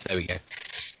 Promise. There we go.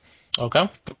 Okay.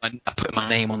 I put my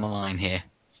name on the line here.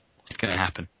 It's going to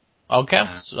happen. Okay.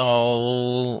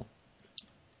 So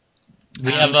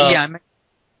we have a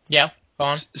Go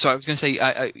on. So I was going to say,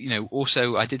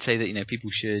 also I did say that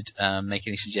people should make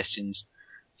any suggestions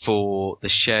for the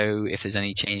show if there's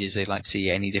any changes they'd like to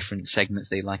see, any different segments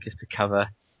they'd like us to cover.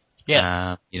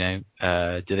 Yeah.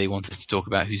 Do they want us to talk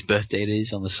about whose birthday it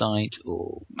is on the site,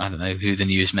 or I don't know who the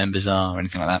newest members are, or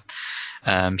anything like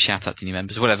that. Shout out to new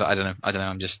members, whatever. I don't know.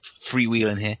 I'm just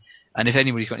freewheeling here. And if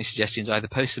anybody's got any suggestions, either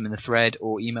post them in the thread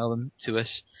or email them to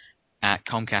us at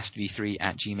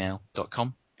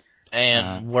comcastv3@gmail.com.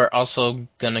 And we're also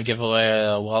gonna give away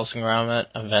a Wallace and Gromit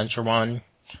Adventure 1,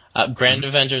 Grand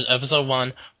Adventures Episode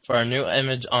 1 for our new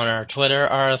image on our Twitter,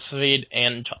 RS feed,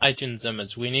 and iTunes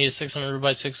image. We need a 600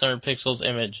 by 600 pixels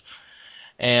image,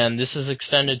 and this is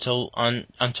extended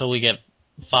until we get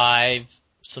 5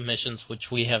 submissions,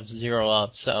 which we have 0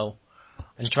 of. So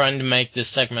I'm trying to make this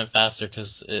segment faster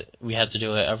because we had to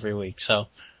do it every week. So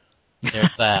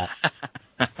there's that.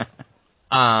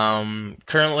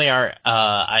 Currently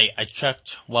I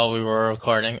checked while we were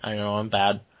recording. I know I'm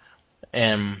bad.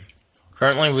 And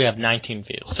currently we have 19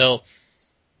 views. So,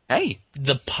 hey,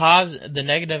 the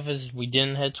negative is we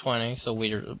didn't hit 20, so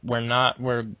we're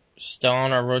still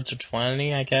on our road to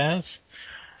 20, I guess.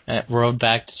 Road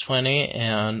back to 20,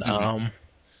 and,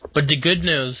 but the good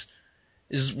news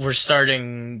is we're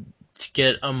starting to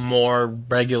get a more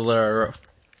regular,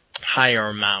 higher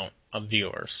amount of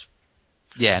viewers.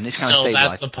 Yeah, and it's kind of stabilized. So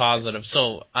that's the positive.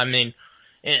 So, I mean,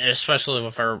 especially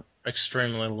with our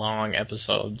extremely long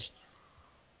episodes,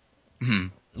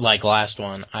 like last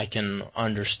one, I can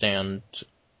understand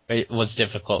it was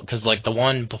difficult, because like the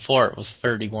one before it was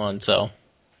 31, so.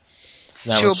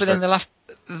 Sure, but then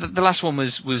the last one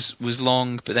was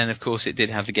long, but then of course it did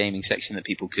have the gaming section that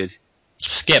people could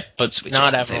skip, but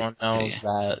not everyone knows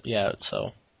that yet,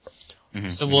 so.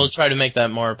 So we'll try to make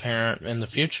that more apparent in the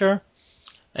future.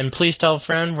 And please tell a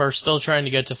friend, we're still trying to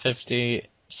get to 50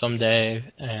 someday,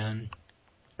 and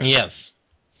yes.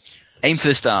 Aim for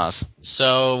the stars.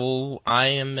 So, I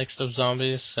am Mixed Up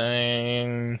Zombies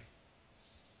saying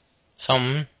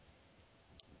something.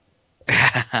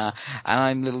 And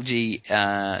I'm Little G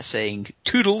saying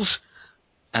toodles,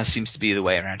 as seems to be the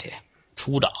way around here.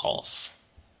 Toodles.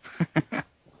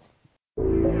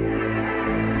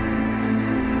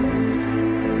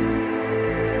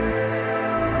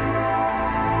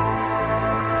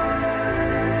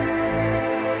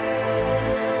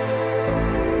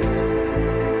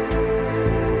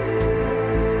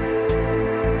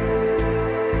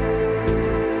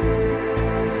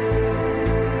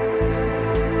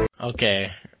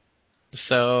 Okay,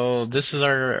 so this is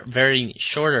our very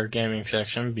shorter gaming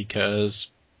section because,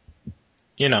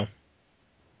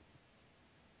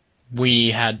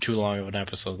 we had too long of an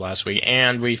episode last week,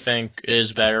 and we think it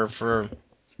is better for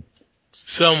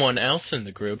someone else in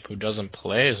the group who doesn't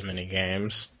play as many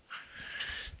games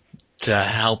to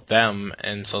help them,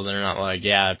 and so they're not like,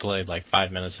 yeah, I played like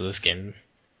 5 minutes of this game.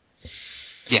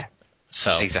 Yeah.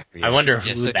 So, exactly. I wonder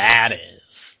who that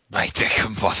is. I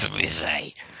can possibly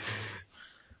say.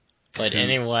 But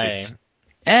anyway.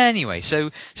 So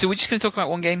we're just going to talk about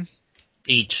one game?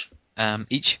 Each.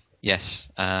 Each? Yes.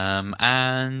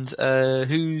 And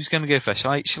who's going to go first?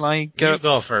 Shall I go? You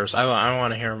go first. I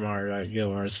want to hear more about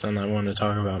yours than I want to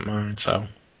talk about mine, so.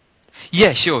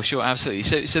 Yeah, sure,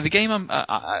 absolutely. So the game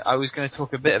I was going to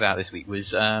talk a bit about this week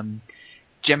was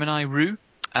Gemini Rue.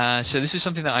 So this was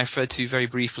something that I referred to very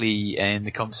briefly in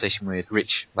the conversation with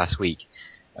Rich last week,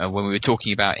 when we were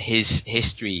talking about his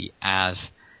history as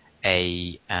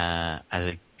a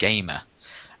gamer,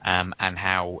 and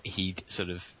how he'd sort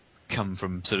of come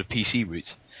from sort of PC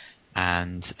roots,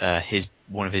 and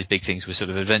one of his big things was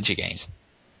sort of adventure games.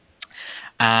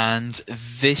 And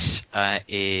this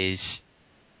is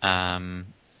Gemini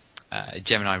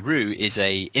Rue is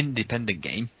a independent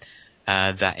game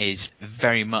that is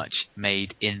very much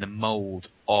made in the mold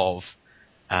of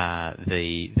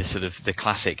the sort of the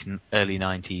classic early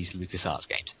 90s LucasArts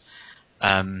games.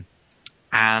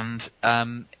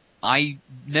 I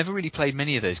never really played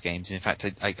many of those games. In fact,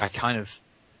 I kind of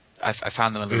I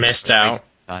found them a little missed out.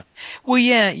 Time. Well,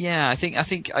 yeah. I think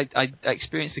I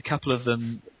experienced a couple of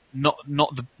them, not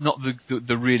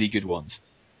the really good ones.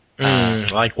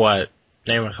 Like what?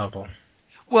 Name a couple.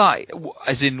 Well,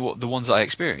 as in what the ones that I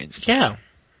experienced. Yeah.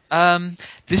 I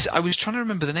was trying to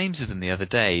remember the names of them the other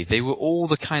day. They were all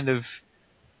the kind of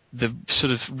the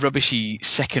sort of rubbishy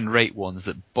second-rate ones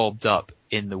that bobbed up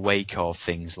in the wake of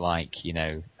things like,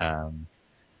 Loom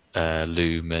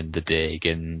and The Dig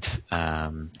and...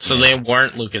 So they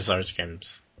weren't LucasArts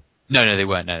games? No, they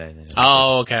weren't. No.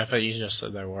 Oh, okay. I thought you just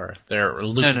said they were. They're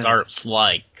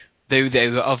LucasArts-like. They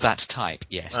were of that type,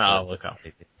 yes. Oh, okay.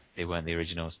 They weren't the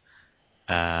originals.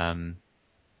 So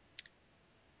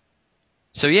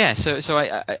I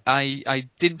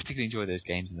didn't particularly enjoy those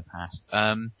games in the past.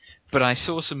 But I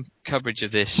saw some coverage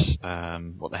of this.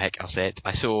 What the heck? I'll say it.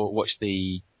 I watched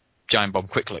the Giant Bomb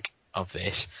Quick Look of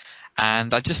this,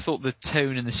 and I just thought the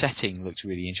tone and the setting looked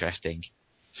really interesting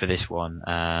for this one.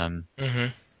 And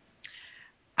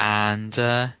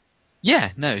was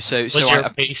your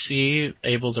PC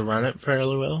able to run it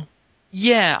fairly well?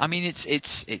 Yeah, I mean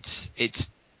it's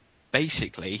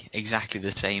basically exactly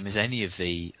the same as any of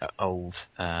the old,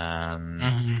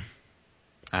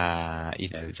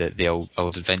 the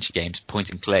old adventure games, point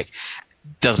and click.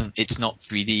 It's not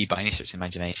 3D by any stretch of the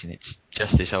imagination. It's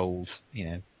just this old,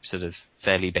 sort of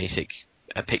fairly basic,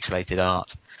 pixelated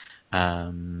art,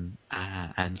 and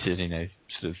sort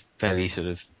of fairly sort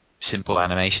of simple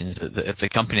animations that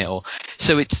accompany it all.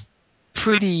 So it's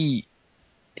pretty.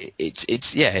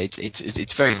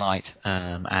 It's very light,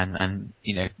 and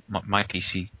my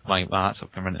PC, my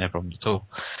laptop can run it no problems at all.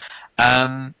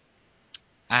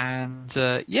 It's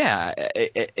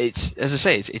as I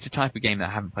say, it's a type of game that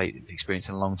I haven't experienced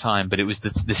in a long time. But it was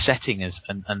the setting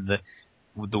and the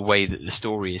way that the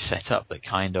story is set up that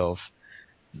kind of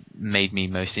made me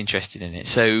most interested in it.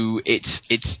 So it's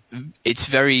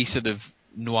very sort of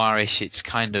noirish. It's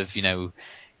kind of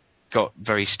got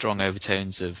very strong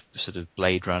overtones of sort of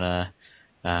Blade Runner,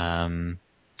 and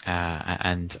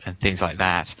things like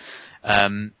that.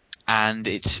 And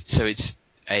it's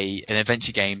an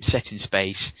adventure game set in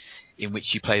space in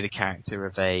which you play the character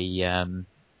of a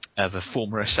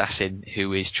former assassin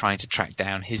who is trying to track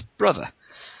down his brother,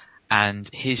 and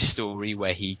his story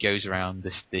where he goes around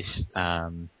this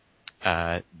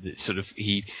sort of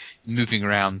he moving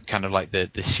around kind of like the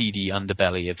seedy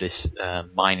underbelly of this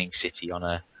mining city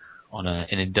on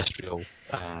an industrial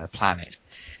planet.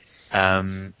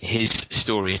 His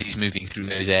story as he's moving through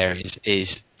those areas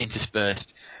is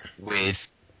interspersed with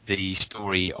the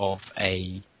story of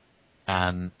a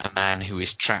man who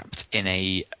is trapped in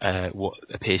a what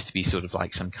appears to be sort of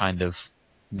like some kind of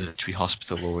military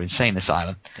hospital or insane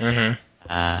asylum.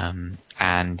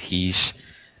 And he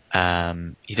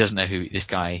doesn't know who this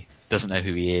guy doesn't know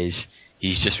who he is.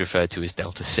 He's just referred to as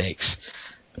Delta 6.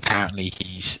 Apparently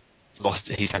he's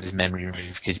had his memory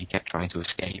removed because he kept trying to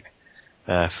escape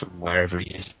from wherever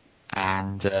he is,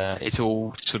 and it's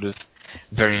all sort of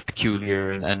very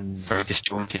peculiar and very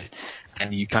disjointed,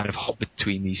 and you kind of hop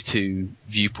between these two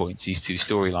viewpoints, these two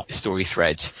story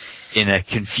threads, in a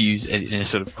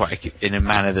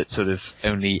manner that sort of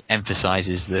only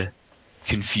emphasizes the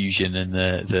confusion and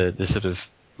the sort of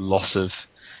loss of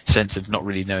sense of not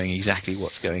really knowing exactly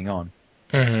what's going on.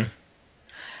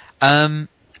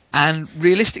 And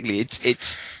realistically,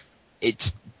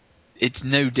 it's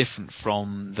no different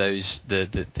from those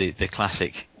the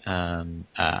classic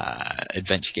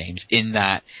adventure games, in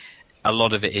that a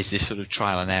lot of it is this sort of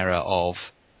trial and error of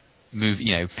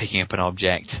picking up an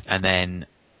object and then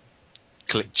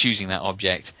choosing that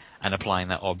object and applying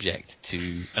that object to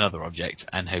another object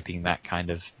and hoping that kind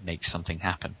of makes something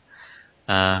happen.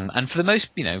 And for the most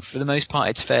part,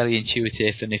 it's fairly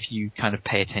intuitive, and if you kind of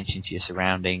pay attention to your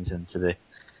surroundings and to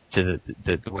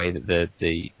the way that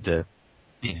the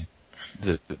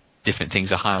different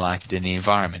things are highlighted in the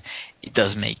environment, it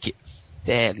does make it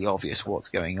fairly obvious what's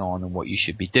going on and what you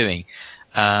should be doing.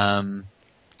 But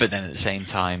then at the same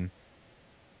time,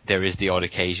 there is the odd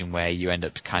occasion where you end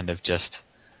up kind of just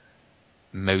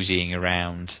moseying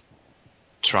around,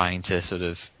 trying to sort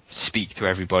of speak to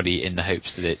everybody in the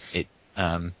hopes that it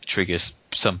triggers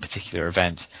some particular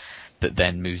event that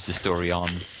then moves the story on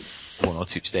one or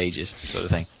two stages, sort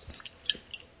of thing.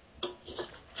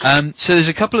 So there's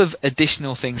a couple of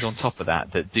additional things on top of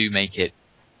that do make it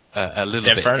a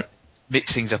little different.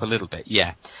 Mix things up a little bit,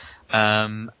 yeah.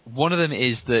 One of them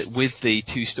is that with the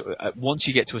once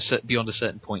you get to beyond a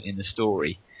certain point in the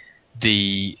story,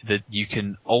 that you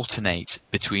can alternate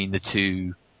between the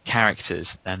two characters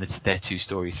and their two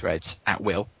story threads at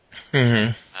will.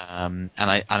 Mm-hmm.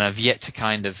 And I've yet to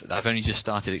I've only just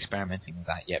started experimenting with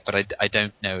that yet, but I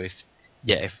don't know if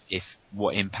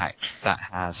what impact that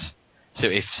has. So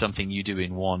if something you do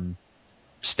in one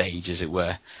stage, as it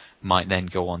were, might then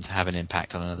go on to have an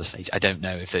impact on another stage. I don't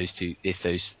know if those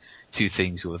two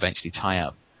things will eventually tie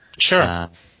up. Sure.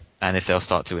 And if they'll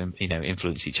start to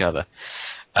influence each other.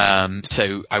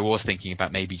 So I was thinking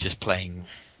about maybe just playing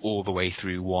all the way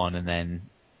through one and then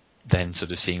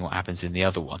sort of seeing what happens in the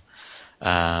other one.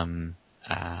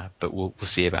 But we'll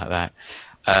see about that.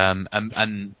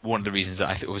 And one of the reasons that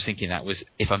I was thinking that was,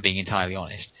 if I'm being entirely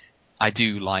honest, I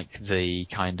do like the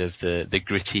kind of the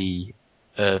gritty,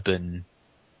 urban,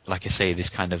 like I say, this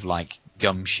kind of like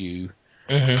gumshoe,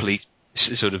 police,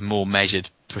 sort of more measured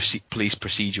police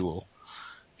procedural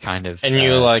kind of. And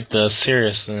you like the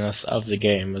seriousness of the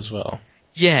game as well.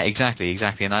 Yeah, exactly,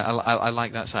 and I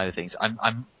like that side of things.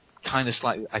 I'm kind of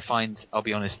slightly. I find, I'll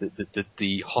be honest, that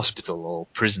the hospital or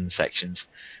prison sections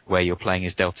where you're playing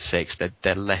as Delta 6,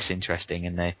 they're less interesting,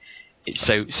 and it's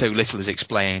so little is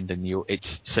explained, and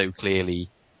it's so clearly,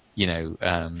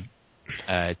 trying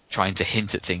to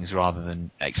hint at things rather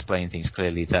than explain things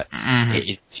clearly that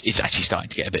it's actually starting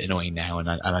to get a bit annoying now, and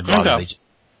I'd rather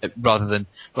rather than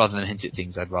hint at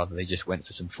things, I'd rather they just went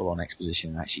for some full-on exposition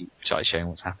and actually started showing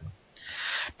what's happening.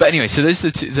 But anyway, so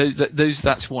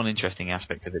that's one interesting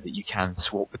aspect of it, that you can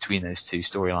swap between those two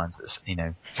storylines, that's,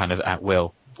 kind of at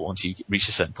will once you reach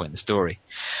a certain point in the story.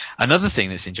 Another thing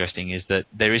that's interesting is that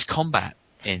there is combat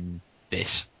in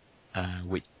this,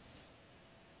 and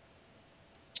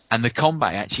the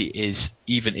combat actually is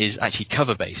actually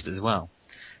cover based as well.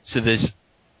 So there's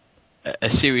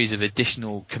a series of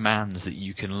additional commands that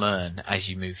you can learn as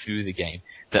you move through the game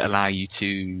that allow you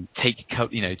to take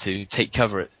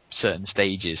cover at certain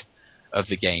stages of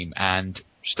the game and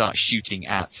start shooting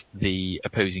at the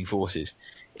opposing forces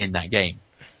in that game,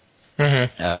 or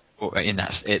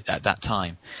at that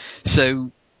time.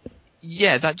 So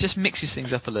yeah, that just mixes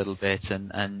things up a little bit,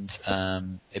 and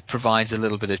it provides a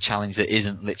little bit of challenge that is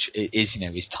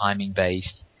timing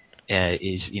based,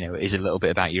 is a little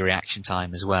bit about your reaction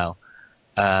time as well.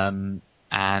 And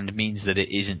means that it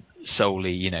isn't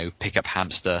solely, pick up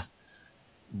hamster,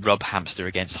 rub hamster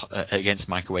against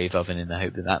microwave oven in the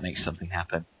hope that makes something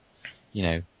happen.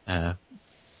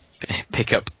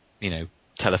 Pick up,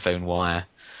 telephone wire,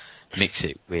 mix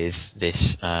it with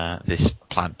this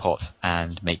plant pot,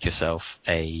 and make yourself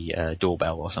a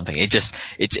doorbell or something. At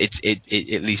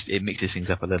least it mixes things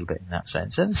up a little bit in that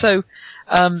sense. And so,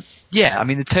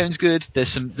 the tone's good.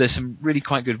 There's some really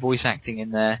quite good voice acting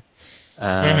in there.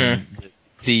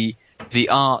 The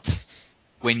art,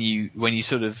 when you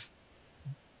sort of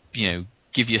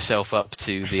give yourself up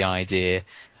to the idea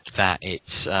that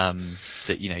it's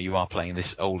that you are playing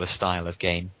this older style of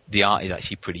game, the art is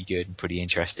actually pretty good and pretty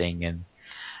interesting, and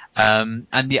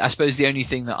I suppose the only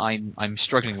thing that I'm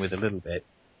struggling with a little bit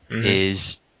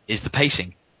is the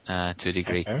pacing to a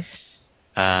degree,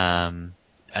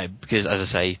 because as I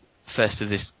say, first of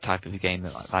this type of game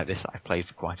like this that I've played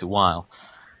for quite a while.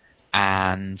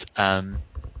 And the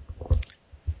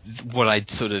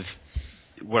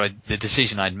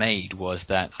decision I'd made was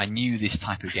that I knew this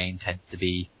type of game tends to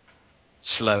be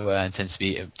slower and tends to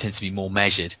be more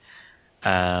measured.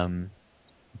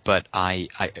 But I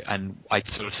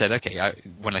sort of said, okay,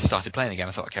 when I started playing the game,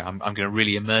 I thought, okay, I'm going to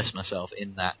really immerse myself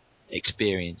in that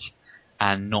experience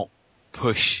and not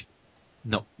push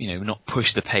the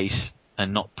pace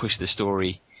and not push the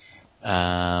story.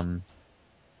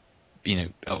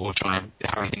 Or try and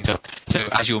hurry things up. So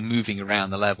as you're moving around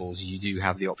the levels, you do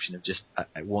have the option of just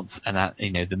once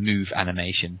the move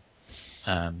animation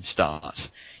starts,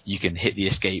 you can hit the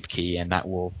escape key, and that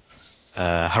will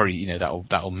hurry.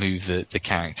 That'll move the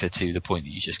character to the point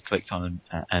that you just clicked on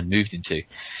and moved into.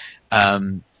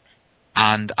 And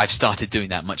I've started doing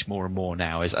that much more and more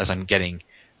now as I'm getting,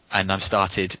 and I've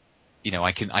started.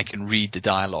 I can read the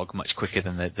dialogue much quicker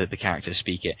than the characters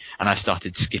speak it, and I've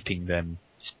started skipping them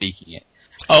speaking it.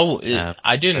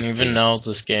 I didn't even know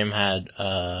this game had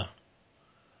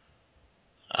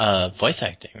voice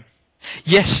acting.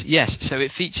 Yes. So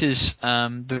it features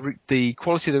the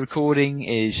quality of the recording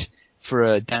is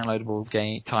for a downloadable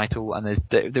game title, and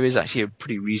there is actually a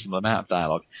pretty reasonable amount of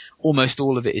dialogue. Almost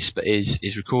all of it is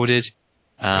recorded.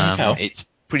 It's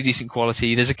pretty decent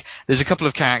quality. There's a couple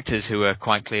of characters who are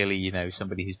quite clearly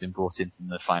somebody who's been brought in from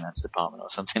the finance department or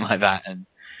something like that, and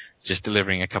just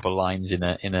delivering a couple of lines in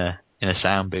a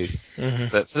sound booth.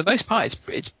 But for the most part,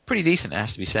 it's pretty decent, it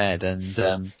has to be said, and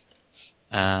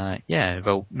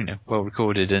well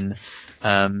recorded, and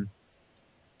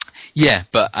Yeah,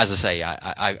 but as I say,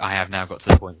 I have now got to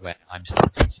the point where I'm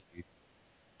starting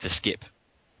to skip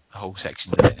whole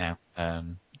sections of it now,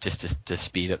 just to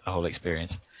speed up the whole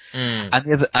experience. And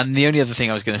the only other thing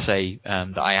I was going to say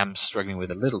that I am struggling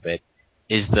with a little bit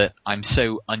is that I'm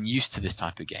so unused to this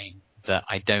type of game that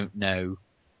I don't know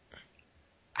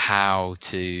how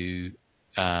to.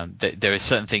 There are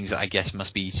certain things that I guess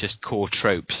must be just core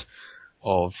tropes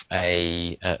of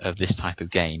this type of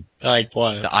game. Like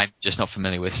what? That I'm just not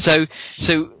familiar with. So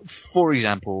for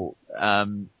example,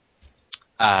 there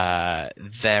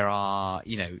are,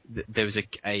 there was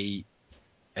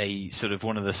a sort of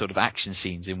one of the sort of action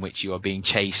scenes in which you are being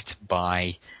chased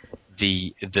by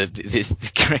this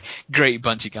great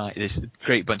bunch of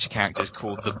characters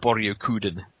called the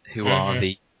Boryokuden, who are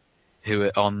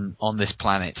on this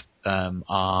planet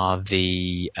are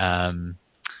the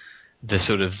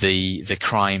sort of the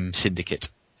crime syndicate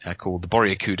called the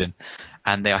Boryokuden,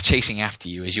 and they are chasing after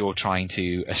you as you're trying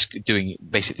to doing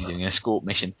an escort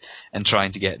mission and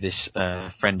trying to get this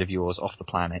friend of yours off the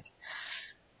planet.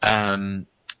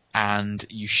 And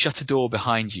you shut a door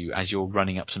behind you as you're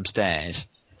running up some stairs,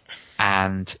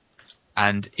 and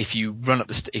if you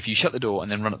if you shut the door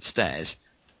and then run up the stairs,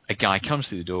 a guy comes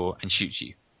through the door and shoots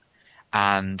you.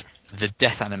 And the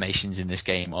death animations in this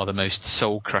game are the most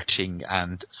soul-crushing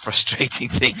and frustrating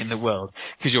thing in the world,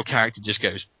 because your character just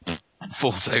goes and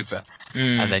falls over,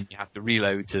 and then you have to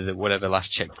reload to whatever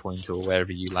last checkpoint or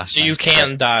wherever you last. So you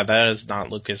can die. That is not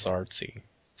LucasArtsy.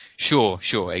 Sure,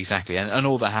 exactly. And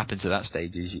all that happens at that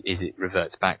stage is it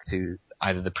reverts back to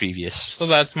either the previous. So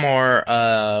that's more,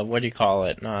 what do you call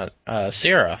it? Not,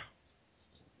 Sierra.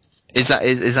 Is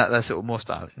that sort of more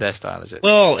their style, is it?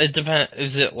 Well, it depends.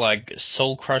 Is it like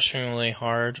soul-crushingly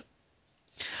hard?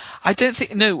 I don't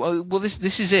think, no, well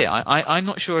this is it. I'm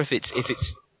not sure if it's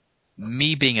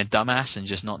me being a dumbass and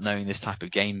just not knowing this type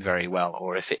of game very well,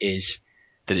 or if it is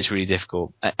that it's really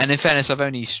difficult. And in fairness, I've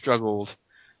only struggled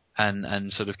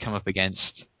and sort of come up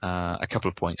against a couple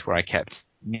of points where I kept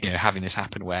having this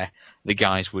happen, where the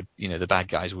guys would the bad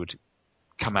guys would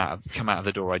come out of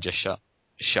the door I just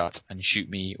shut and shoot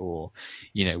me, or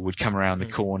would come around the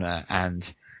corner and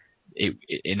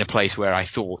in a place where I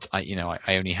thought I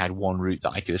only had one route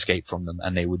that I could escape from them,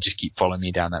 and they would just keep following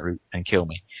me down that route and kill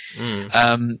me.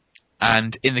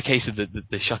 And in the case of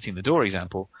the shutting the door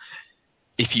example,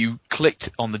 if you clicked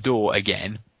on the door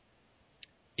again,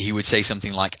 he would say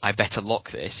something like, "I better lock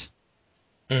this."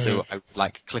 So I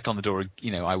would click on the door,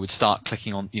 I would start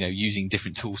clicking on, using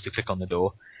different tools to click on the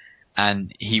door,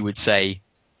 and he would say,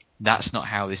 "That's not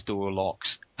how this door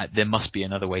locks. There must be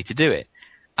another way to do it."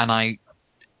 And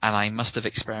I must have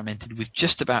experimented with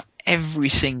just about every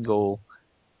single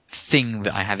thing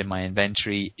that I had in my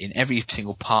inventory, in every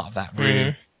single part of that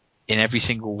room, in every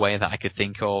single way that I could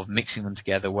think of, mixing them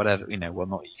together, whatever, well,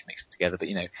 not that you can mix them together, but,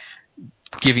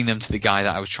 giving them to the guy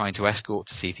that I was trying to escort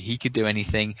to see if he could do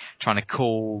anything, trying to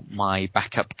call my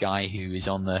backup guy who is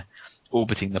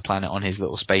orbiting the planet on his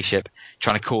little spaceship,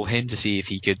 trying to call him to see if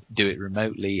he could do it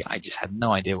remotely. I just had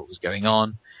no idea what was going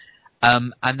on.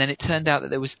 And then it turned out that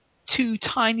there was two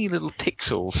tiny little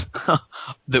pixels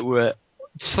that were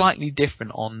slightly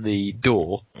different on the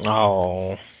door.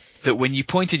 Oh. That when you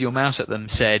pointed your mouse at them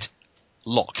said,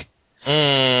 "Lock."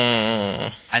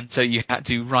 And so you had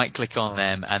to right-click on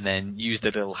them and then use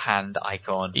the little hand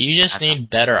icon. You just need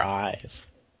better eyes.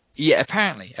 Yeah,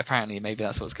 apparently, maybe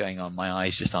that's what's going on. My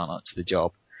eyes just aren't up to the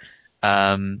job.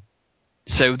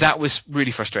 So that was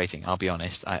really frustrating. I'll be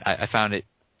honest. I found it.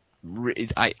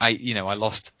 I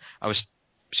was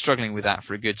struggling with that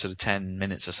for a good sort of 10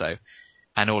 minutes or so,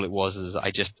 and all it was is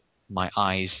my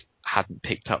eyes hadn't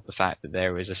picked up the fact that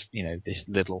there was this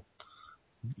little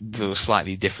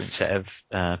slightly different set of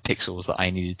pixels that I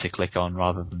needed to click on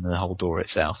rather than the whole door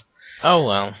itself. Oh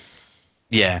well.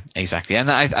 Yeah, exactly,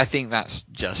 and I think that's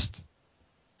just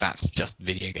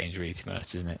video games, really, to be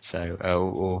honest, isn't it? So,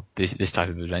 or this type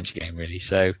of adventure game, really.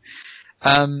 So,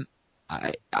 I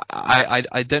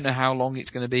don't know how long it's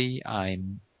going to be.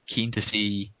 I'm keen to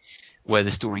see where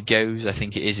the story goes. I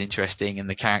think it is interesting, and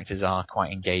the characters are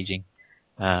quite engaging,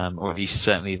 or at least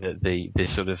certainly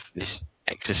this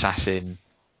ex-assassin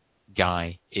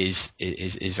guy is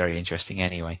very interesting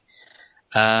anyway.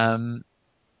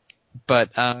 But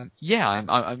yeah,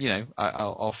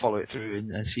 I'll follow it through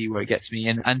and see where it gets me.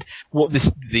 And what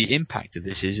the impact of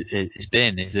this has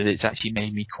been is that it's actually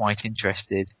made me quite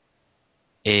interested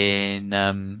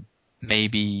in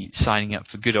maybe signing up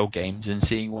for Good Old Games and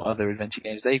seeing what other adventure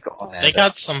games they've got on there. They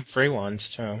got some free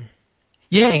ones too.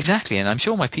 Yeah, exactly, and I'm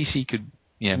sure my PC could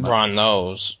run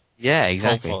those. Yeah,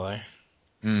 exactly.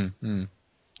 Hopefully.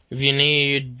 If you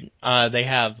need, they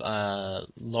have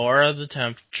Laura the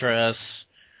Temptress,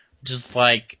 just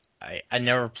like I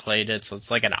never played it, so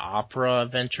it's like an opera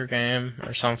adventure game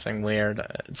or something weird.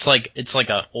 It's like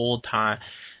a old time.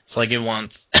 It's like it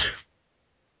wants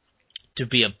to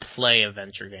be a play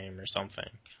adventure game or something.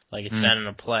 Like it's set in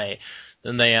a play.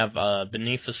 Then they have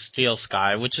Beneath the Steel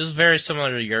Sky, which is very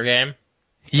similar to your game.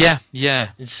 Yeah.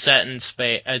 It's set in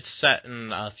space. It's set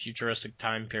in a futuristic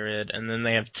time period, and then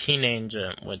they have Teen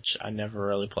Agent, which I never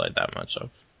really played that much of.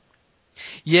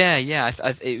 Yeah.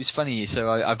 It was funny. So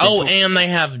I've been And they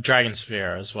have Dragon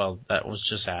Spear as well. That was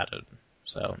just added.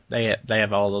 So they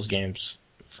have all those games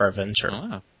for adventure.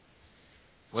 Oh,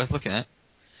 worth looking at.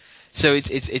 So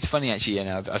it's funny actually.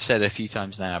 I've said a few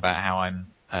times now about how I'm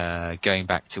going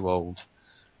back to old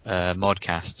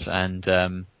modcasts,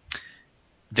 and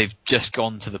they've just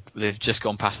gone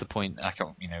past the point. At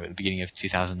the beginning of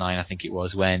 2009, I think it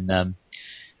was, when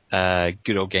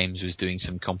Good Old Games was doing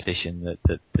some competition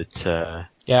that.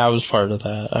 Yeah, I was part of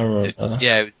that. I remember that.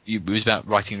 Yeah, it was about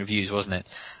writing reviews, wasn't it?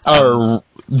 Or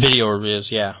video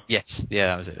reviews, yeah. Yes,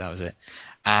 yeah, that was it.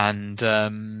 And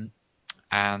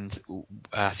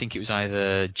I think it was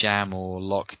either Jam or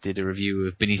Locke did a review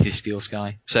of Beneath the Steel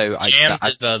Sky. So Jam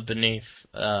did the Beneath,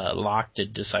 Locke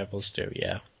did Disciples too,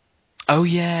 yeah. Oh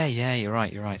yeah, you're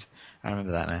right. I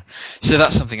remember that now. So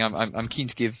that's something I'm keen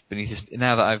to give Beneath the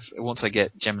now that once I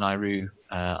get Gemini Rue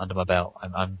under my belt,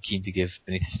 I'm keen to give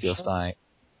Beneath the Steel Sky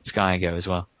a go as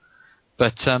well.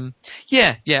 But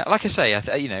yeah, like I say,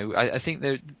 I think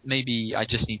that maybe I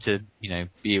just need to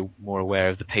be more aware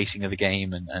of the pacing of the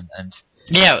game and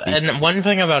yeah, and one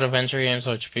thing about adventure games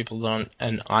which people don't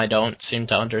and I don't seem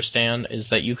to understand is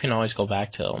that you can always go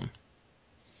back to them.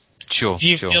 Sure.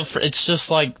 It's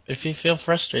just like if you feel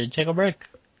frustrated, take a break.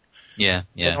 Yeah.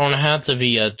 You don't have to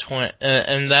be a 20,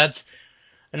 and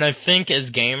I think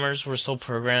as gamers we're so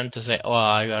programmed to say, "Oh,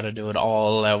 I got to do it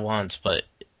all at once," but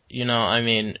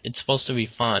it's supposed to be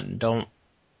fun. Don't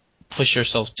push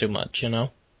yourself too much,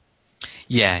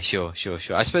 Yeah, sure.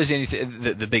 I suppose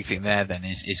the big thing there then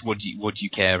is what do you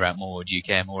care about more? Do you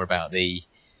care more about the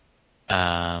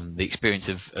experience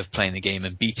of playing the game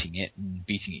and beating it,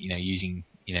 using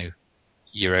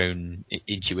your own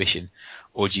intuition,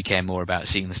 or do you care more about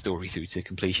seeing the story through to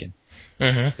completion?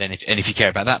 Mm-hmm. Then if you care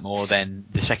about that more, then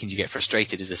the second you get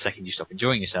frustrated is the second you stop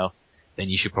enjoying yourself. Then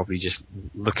you should probably just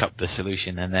look up the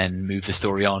solution and then move the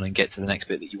story on and get to the next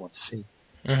bit that you want to see.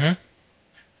 Mm-hmm.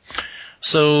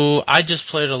 So I just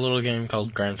played a little game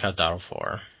called Grand Theft Auto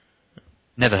 4.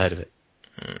 Never heard of it.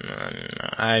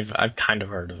 I've kind of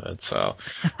heard of it. So,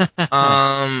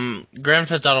 Grand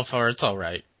Theft Auto 4, it's all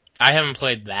right. I haven't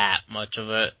played that much of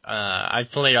it.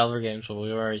 I've played other games, but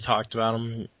we've already talked about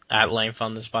them at length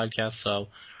on this podcast. So,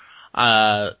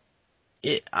 I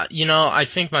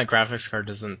think my graphics card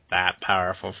isn't that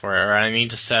powerful for it, or I need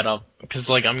to set up, because,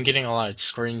 I'm getting a lot of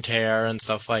screen tear and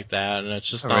stuff like that, and it's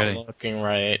just not looking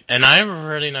right. And I have a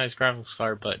really nice graphics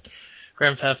card, but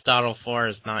Grand Theft Auto 4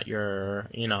 is not your,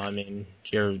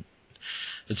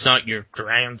 it's not your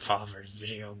grandfather's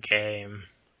video game.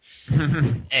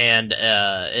 And,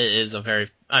 it is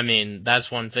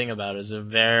that's one thing about it, it's a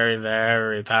very,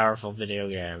 very powerful video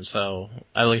game, so,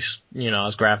 at least,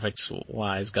 as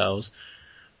graphics-wise goes.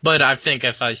 But I think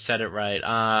if I said it right,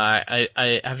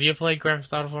 have you played Grand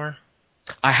Theft Auto 4?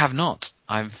 I have not.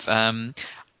 I've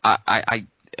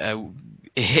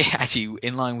actually,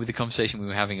 in line with the conversation we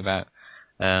were having about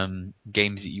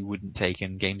games that you wouldn't take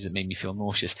and games that made me feel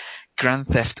nauseous, Grand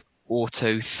Theft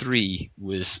Auto 3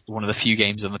 was one of the few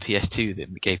games on the PS2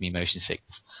 that gave me motion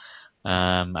sickness,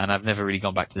 and I've never really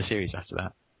gone back to the series after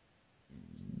that.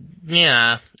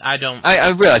 Yeah, I don't.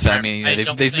 I realise that.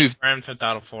 They've moved. Grand Theft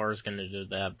Auto 4 is going to do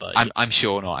that, but I'm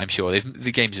sure not. I'm sure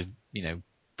the games have.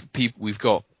 People have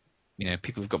got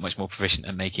much more proficient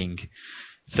at making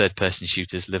third-person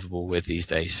shooters livable with these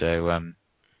days. So, I'm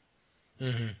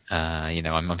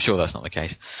sure that's not the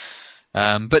case.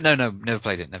 But no, never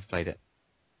played it.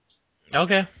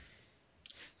 Okay.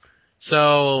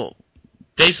 So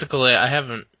basically, I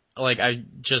haven't. I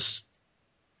just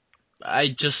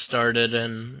started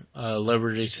in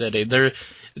Liberty City.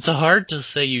 It's hard to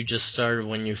say you just started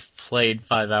when you've played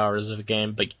 5 hours of a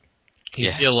game, but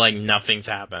you feel like nothing's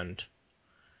happened.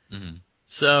 Mm-hmm.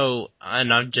 So,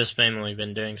 and I've just mainly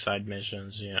been doing side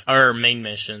missions, or main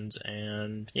missions,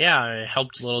 and I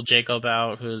helped little Jacob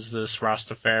out, who's this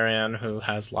Rastafarian who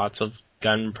has lots of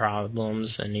gun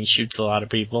problems, and he shoots a lot of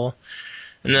people.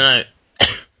 And then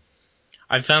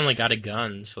I finally got a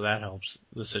gun, so that helps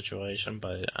the situation,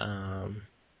 but,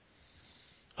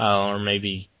 or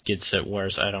maybe gets it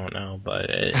worse, I don't know, but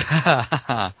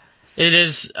It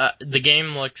is. The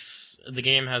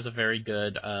game has a very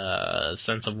good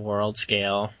sense of world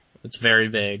scale. It's very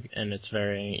big and it's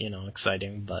very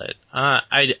exciting. But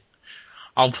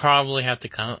I'll probably have to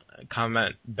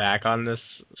comment back on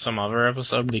this some other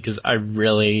episode because I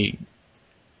really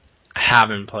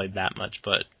haven't played that much,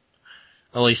 but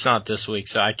at least not this week,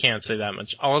 so I can't say that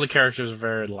much. All the characters are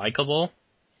very likable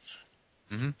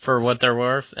for what they're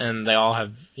worth, and they all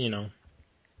have,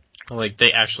 like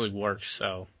they actually work,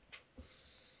 so.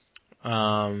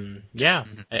 Yeah,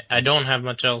 I don't have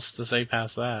much else to say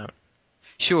past that.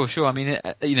 Sure. I mean,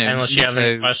 unless you have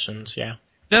any questions, yeah.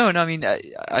 No. I mean,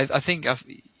 I think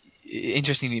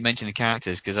interestingly you mentioned the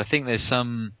characters because I think there's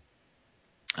some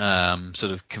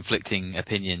sort of conflicting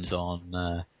opinions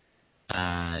on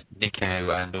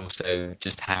Nico and also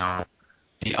just how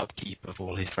the upkeep of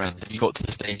all his friends. Have you got to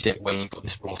the stage yet where you've got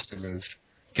this roster of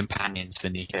companions for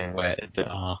Nico that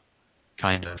are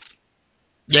kind of...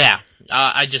 Yeah,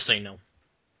 I just say no.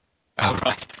 Oh,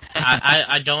 right.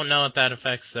 I don't know if that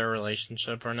affects their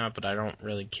relationship or not, but I don't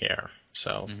really care.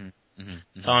 So,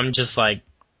 so I'm just like,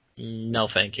 no,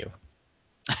 thank you.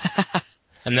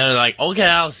 And they're like, okay,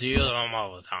 I'll see them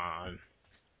all the time.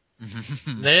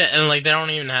 They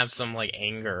don't even have some like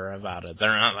anger about it.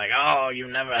 They're not like, oh, you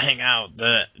never hang out.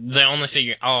 They only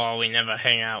say, oh, we never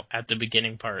hang out at the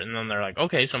beginning part, and then they're like,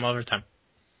 okay, some other time.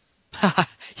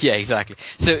 Yeah, exactly.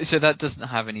 So that doesn't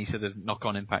have any sort of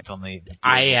knock-on impact on the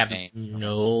I have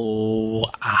no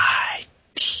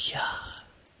idea.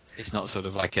 It's not sort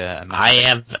of like a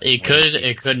it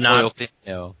could not.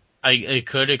 It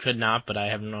could not, but I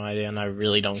have no idea, and I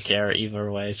really don't care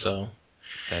either way. So,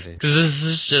 because this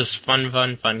is just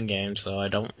fun game, so I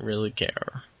don't really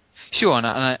care. Sure, and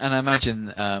I imagine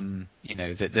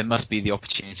that there must be the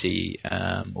opportunity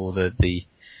or the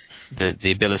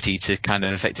ability to kind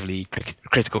of effectively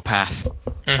critical path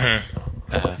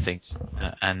things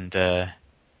and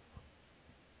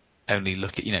only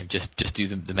look at just do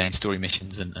the main story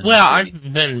missions and well,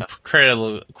 I've been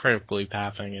critically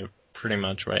pathing it pretty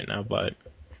much right now, but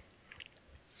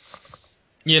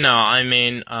I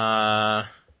mean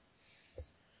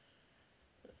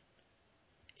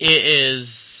it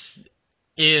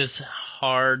is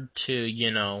hard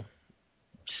to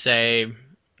say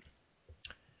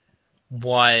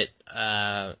what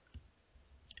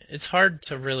it's hard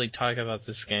to really talk about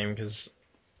this game because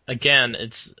again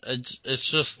it's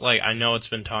just like I know it's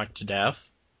been talked to death,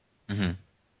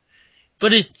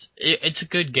 but it's a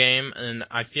good game and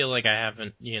I feel like I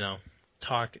haven't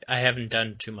I haven't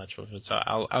done too much with it, so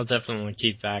I'll definitely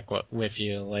keep back with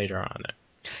you later on it.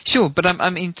 Sure, but I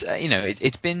mean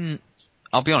it's been,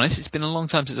 I'll be honest, it's been a long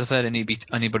time since I've heard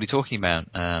anybody talking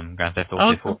about Grand Theft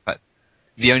Auto 4. But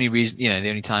the only reason, the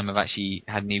only time I've actually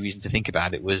had any reason to think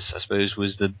about it was, I suppose,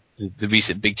 was the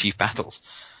recent Big Chief battles,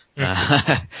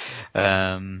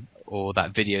 or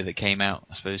that video that came out.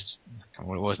 I suppose I can't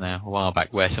remember what it was now, a while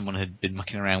back, where someone had been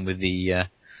mucking around with the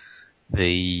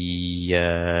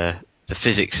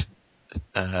physics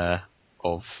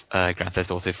of Grand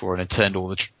Theft Auto 4 and had turned all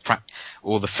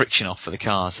the friction off for the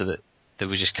cars, so that there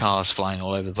were just cars flying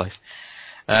all over the place.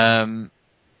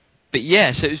 But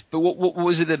yeah, but what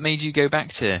was it that made you go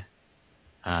back to?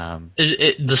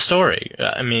 The story.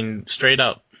 I mean, straight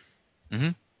up.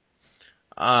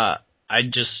 I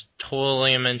just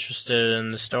totally am interested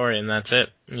in the story, and that's it.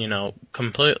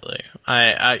 Completely.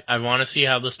 I want to see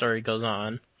how the story goes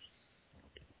on,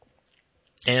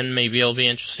 and maybe it'll be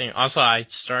interesting. Also, I'm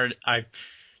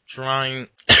trying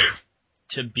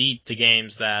to beat the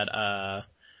games that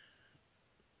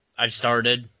I've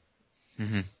started.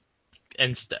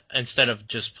 Instead of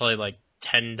just play like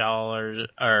 $10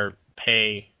 or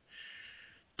play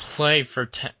for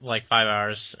 5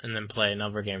 hours and then play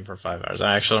another game for 5 hours.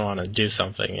 I actually want to do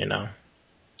something,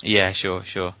 Yeah, sure.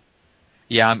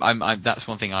 Yeah, I'm that's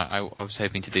one thing I was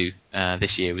hoping to do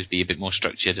this year, was be a bit more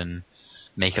structured and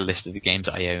make a list of the games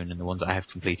that I own and the ones that I have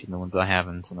completed and the ones that I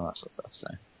haven't and all that sort of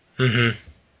stuff.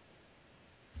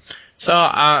 So,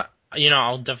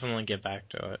 I'll definitely get back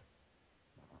to it.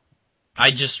 I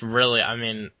just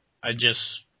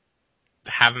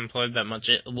haven't played that much.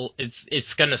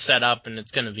 It's gonna set up and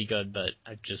it's gonna be good, but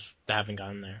I just haven't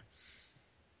gotten there.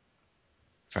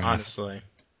 Honestly.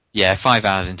 Yeah, 5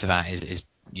 hours into that is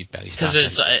you barely start.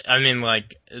 Because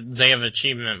they have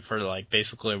achievement for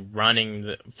basically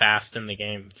running fast in the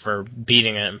game for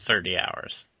beating it in 30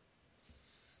 hours.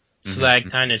 So that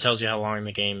kind of tells you how long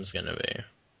the game is gonna be.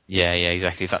 Yeah,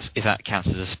 exactly. If that counts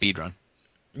as a speed run.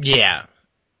 Yeah.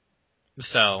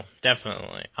 So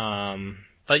definitely.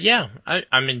 But yeah,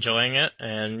 I'm enjoying it,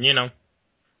 and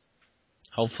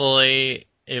hopefully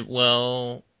it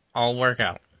will all work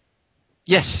out.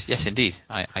 Yes, yes, indeed.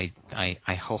 I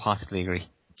wholeheartedly agree.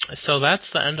 So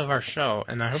that's the end of our show,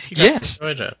 and I hope you guys Yes.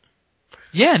 enjoyed it.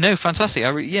 Yeah, no, fantastic.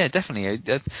 Yeah,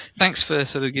 definitely. Thanks for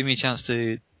sort of giving me a chance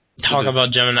to Talk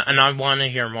about Gemini, and I want to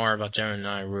hear more about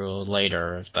Gemini Rule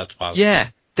later, if that's possible. Yeah,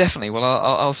 definitely. Well,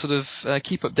 I'll sort of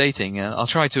keep updating. I'll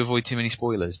try to avoid too many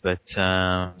spoilers, but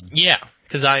Yeah,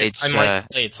 because I might it's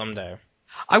play it someday.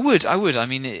 I would. I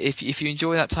mean, if you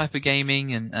enjoy that type of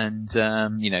gaming and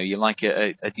you like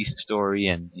a decent story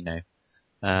and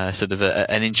sort of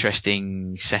an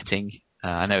interesting setting.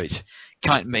 I know it's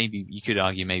maybe you could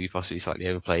argue maybe possibly slightly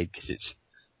overplayed because it's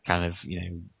kind of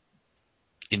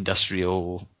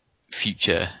industrial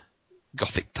future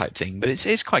gothic type thing, but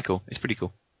it's quite cool. It's pretty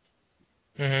cool.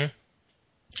 Mm-hmm.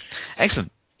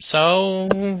 Excellent. So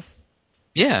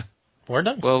Yeah. we're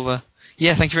done. Well,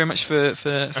 yeah. Thank you very much for.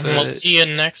 And we'll see you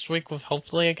next week with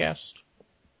hopefully a guest.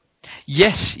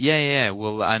 Yes. Yeah.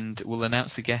 We'll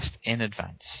announce the guest in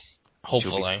advance.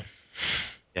 Hopefully.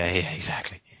 Yeah.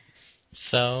 Exactly.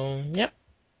 So, yep.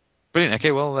 Brilliant.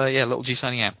 Okay. Well, yeah. Little G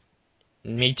signing out.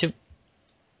 Me too.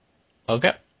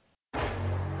 Okay.